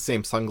has like the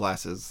same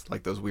sunglasses,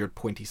 like those weird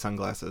pointy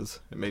sunglasses.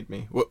 It made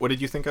me. What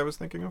did you think I was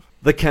thinking of?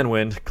 The Ken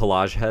Wind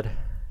collage head.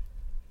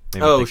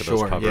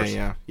 Sure.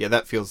 Yeah.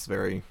 That feels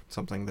very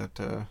something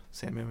that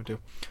Sandman would do.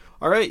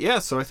 All right, yeah,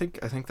 so I think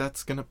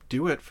that's going to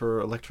do it for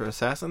Electro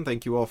Assassin.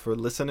 Thank you all for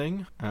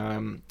listening.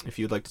 If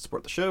you'd like to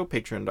support the show,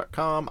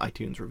 patreon.com,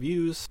 iTunes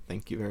reviews.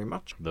 Thank you very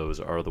much.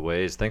 Those are the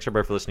ways. Thanks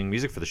everybody for listening.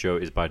 Music for the show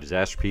is by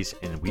Disaster Piece,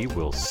 and we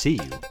will see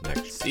you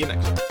next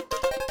time.